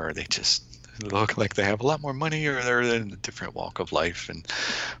car, or they just look like they have a lot more money, or they're in a different walk of life.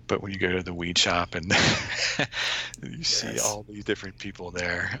 But when you go to the weed shop and you see all these different people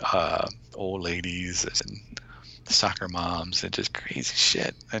there, old ladies and soccer moms and just crazy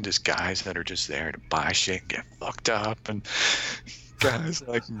shit, and just guys that are just there to buy shit and get fucked up, and guys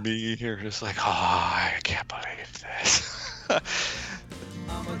like me here just like, I can't believe this.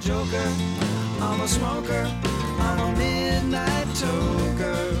 I'm a joker, I'm a smoker, I'm a midnight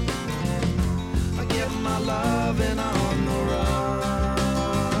toker. I get my loving on the run.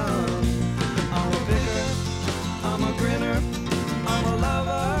 I'm a picker, I'm a grinner, I'm a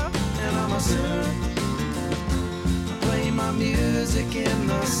lover, and I'm a sinner. I play my music in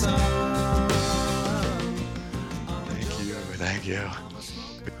the sun. Thank you.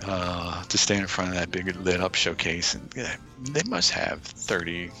 To stand in front of that big lit up showcase, and they must have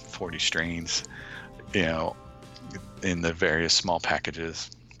 30, 40 strains, in the various small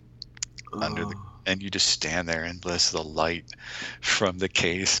packages under the, and you just stand there, and bless the light from the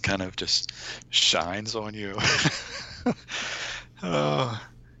case kind of just shines on you. How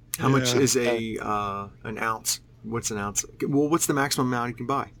much is an ounce? What's an ounce? Well, what's the maximum amount you can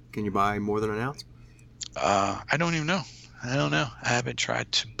buy? Can you buy more than an ounce? I don't even know. I don't know. I haven't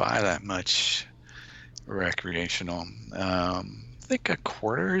tried to buy that much recreational. I think a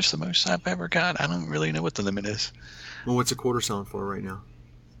quarter is the most I've ever got. I don't really know what the limit is. Well, what's a quarter selling for right now?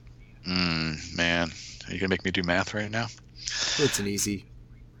 Man, are you gonna make me do math right now? It's an easy.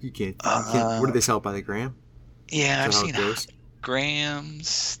 You can't. What do they sell by the gram? Yeah, I've Is that how seen it goes?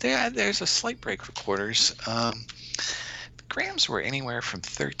 grams. There's a slight break for quarters. Grams were anywhere from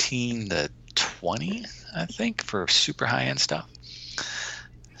 13 to 20, I think, for super high end stuff.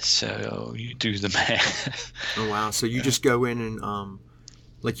 So you do the math. Oh wow! So you just go in and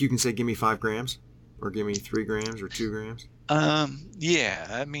like you can say, give me 5 grams, or give me 3 grams, or 2 grams. Yeah,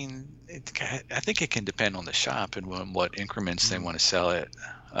 I mean, I think it can depend on the shop and what increments they want to sell it.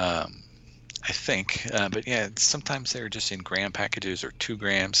 I think, but yeah, sometimes they're just in gram packages or 2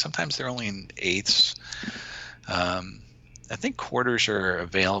 grams. Sometimes they're only in eighths. I think quarters are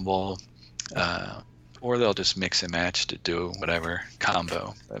available, or they'll just mix and match to do whatever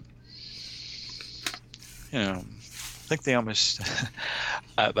combo. But, I think they almost.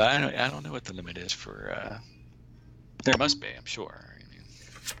 But I don't know what the limit is for. There must be, I'm sure. I mean,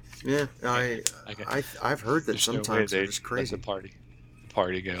 Yeah, Okay. I've heard that there's no way sometimes they're they just let crazy. the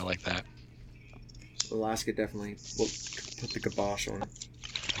party go like that. Alaska definitely will put the kibosh on it.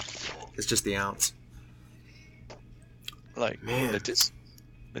 It's just the ounce. Like Man.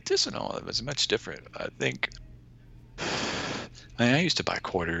 medicinal, it was much different. I think. I used to buy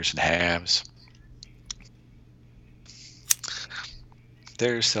quarters and halves.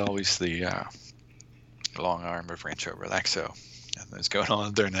 There's always the long arm of Rancho Relaxo that was going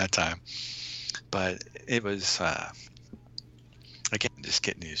on during that time, but it was again just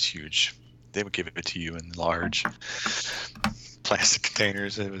getting these huge. They would give it to you in large plastic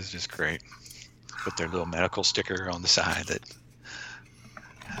containers. It was just great. With their little medical sticker on the side that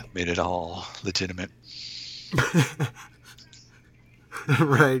made it all legitimate.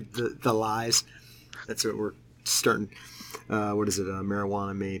 Right, the lies. That's what we're starting. What is it?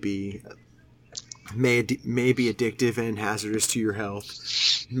 Marijuana may be addictive and hazardous to your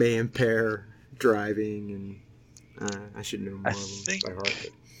health. May impair driving, and I should know more of them by heart. But.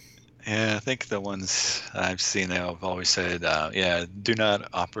 Yeah, I think the ones I've seen that have always said, do not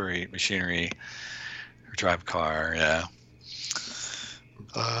operate machinery or drive a car. Yeah.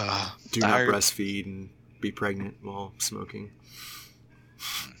 Do not breastfeed and be pregnant while smoking.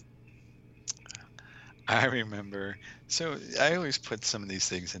 I remember. So I always put some of these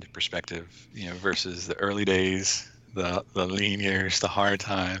things into perspective, versus the early days, the lean years, the hard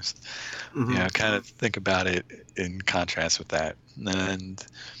times. Mm-hmm. Kind of think about it in contrast with that. And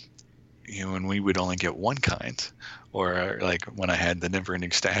when we would only get one kind, or like when I had the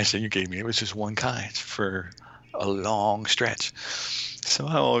never-ending stash that you gave me, it was just one kind for a long stretch. So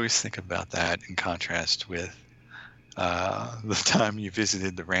I always think about that in contrast with the time you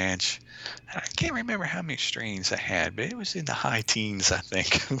visited the ranch. I can't remember how many strains I had, but it was in the high teens, I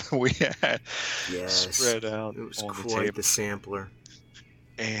think. We had spread out. It was on quite the table. the sampler.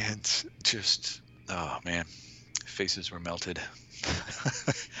 And just, oh man, faces were melted.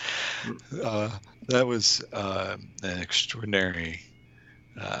 That was an extraordinary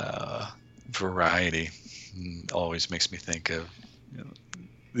variety. Always makes me think of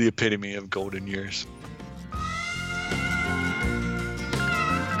the epitome of golden years.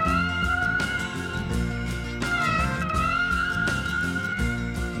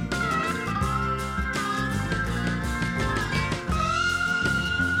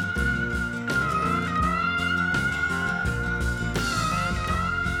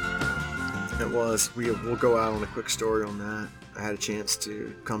 We'll go out on a quick story on that. I had a chance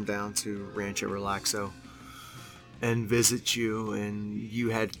to come down to Rancho Relaxo and visit you, and you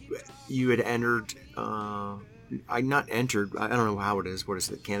had entered. I not entered. I don't know how it is. What is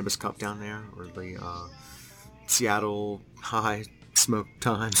it? Cannabis Cup down there, or the Seattle High Smoke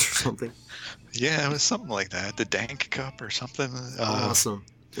Times or something? Yeah, it was something like that. The Dank Cup or something. Awesome.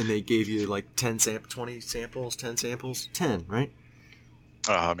 And they gave you like 20 samples, 10 samples, 10, right?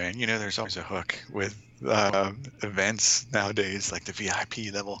 Oh man, there's always a hook with events nowadays, like the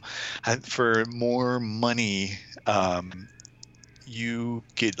VIP level. For more money, you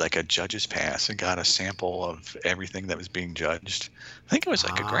get like a judge's pass and got a sample of everything that was being judged. I think it was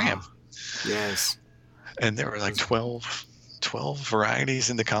like a gram. Yes. And there were like 12 varieties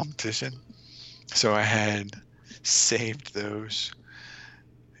in the competition. So I had saved those,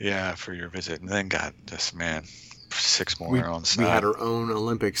 for your visit, and then got just 6 more on site. We had our own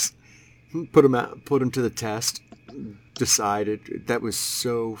Olympics. Put them to the test. Decided that was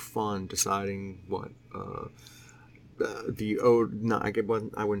so fun. Deciding what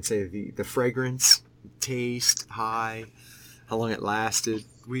I wouldn't say the fragrance, taste, high, how long it lasted.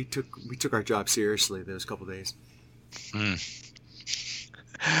 We took our job seriously those couple days. And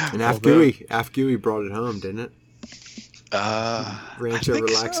Afgui brought it home, didn't it? Rancho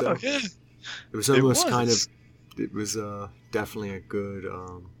Relaxo. So, yeah. It was almost it was definitely a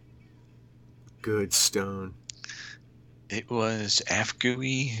good stone. It was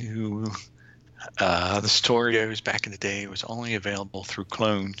Afgui who, the story goes back in the day, it was only available through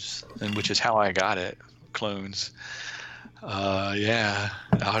clones, and which is how I got it. Clones. Out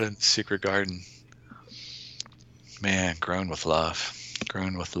in the secret garden. Man, grown with love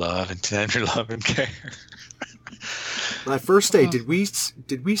and tender love and care. That first day, did we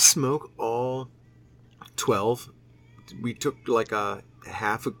smoke all 12? We took like a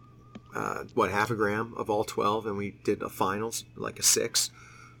half a gram of all 12, and we did a finals, like a 6,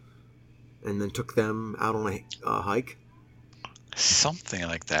 and then took them out on a hike. Something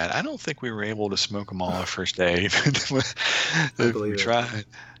like that. I don't think we were able to smoke them all the first day. If we tried.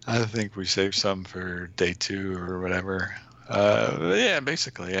 I think we saved some for day 2 or whatever.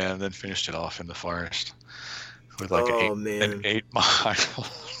 Basically, and then finished it off in the forest with like an 8 mile.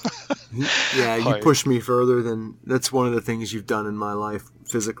 Yeah, you pushed me further than. That's one of the things you've done in my life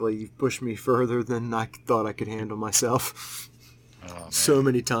physically. You've pushed me further than I thought I could handle myself. So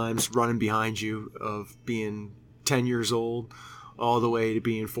many times running behind you, of being 10 years old all the way to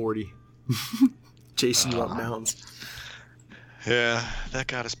being 40, chasing you up mountains. Yeah, that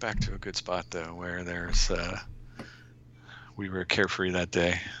got us back to a good spot though, where we were carefree that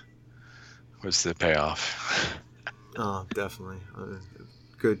day. Was the payoff? Oh, definitely.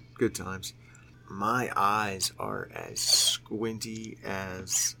 Good times. My eyes are as squinty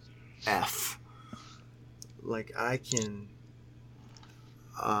as F. Like I can.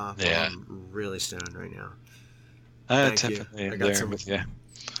 I'm really stoned right now. Thank you. I got some.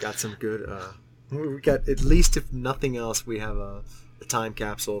 Got some good. We got, at least if nothing else, we have a time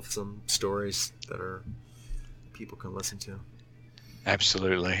capsule of some stories that people can listen to.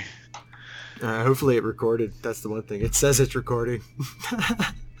 Absolutely. Hopefully it recorded. That's the one thing. It says it's recording.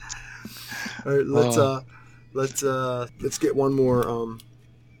 All right, let's get one more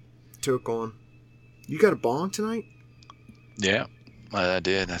toke on. You got a bong tonight? Yeah, I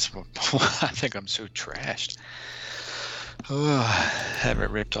did. That's what I think. I'm so trashed.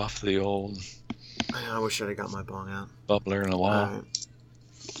 Haven't ripped off the old. I wish I'd got my bong out. Bubbler in the wall. All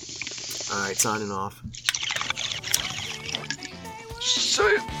right, signing off. See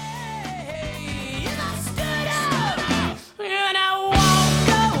ya.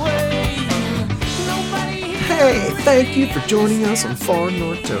 Hey, thank you for joining us on Far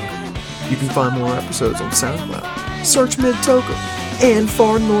North Toker. You can find more episodes on SoundCloud. Search Mid Toker and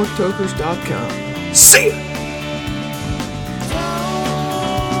FarNorthTokers.com. See ya!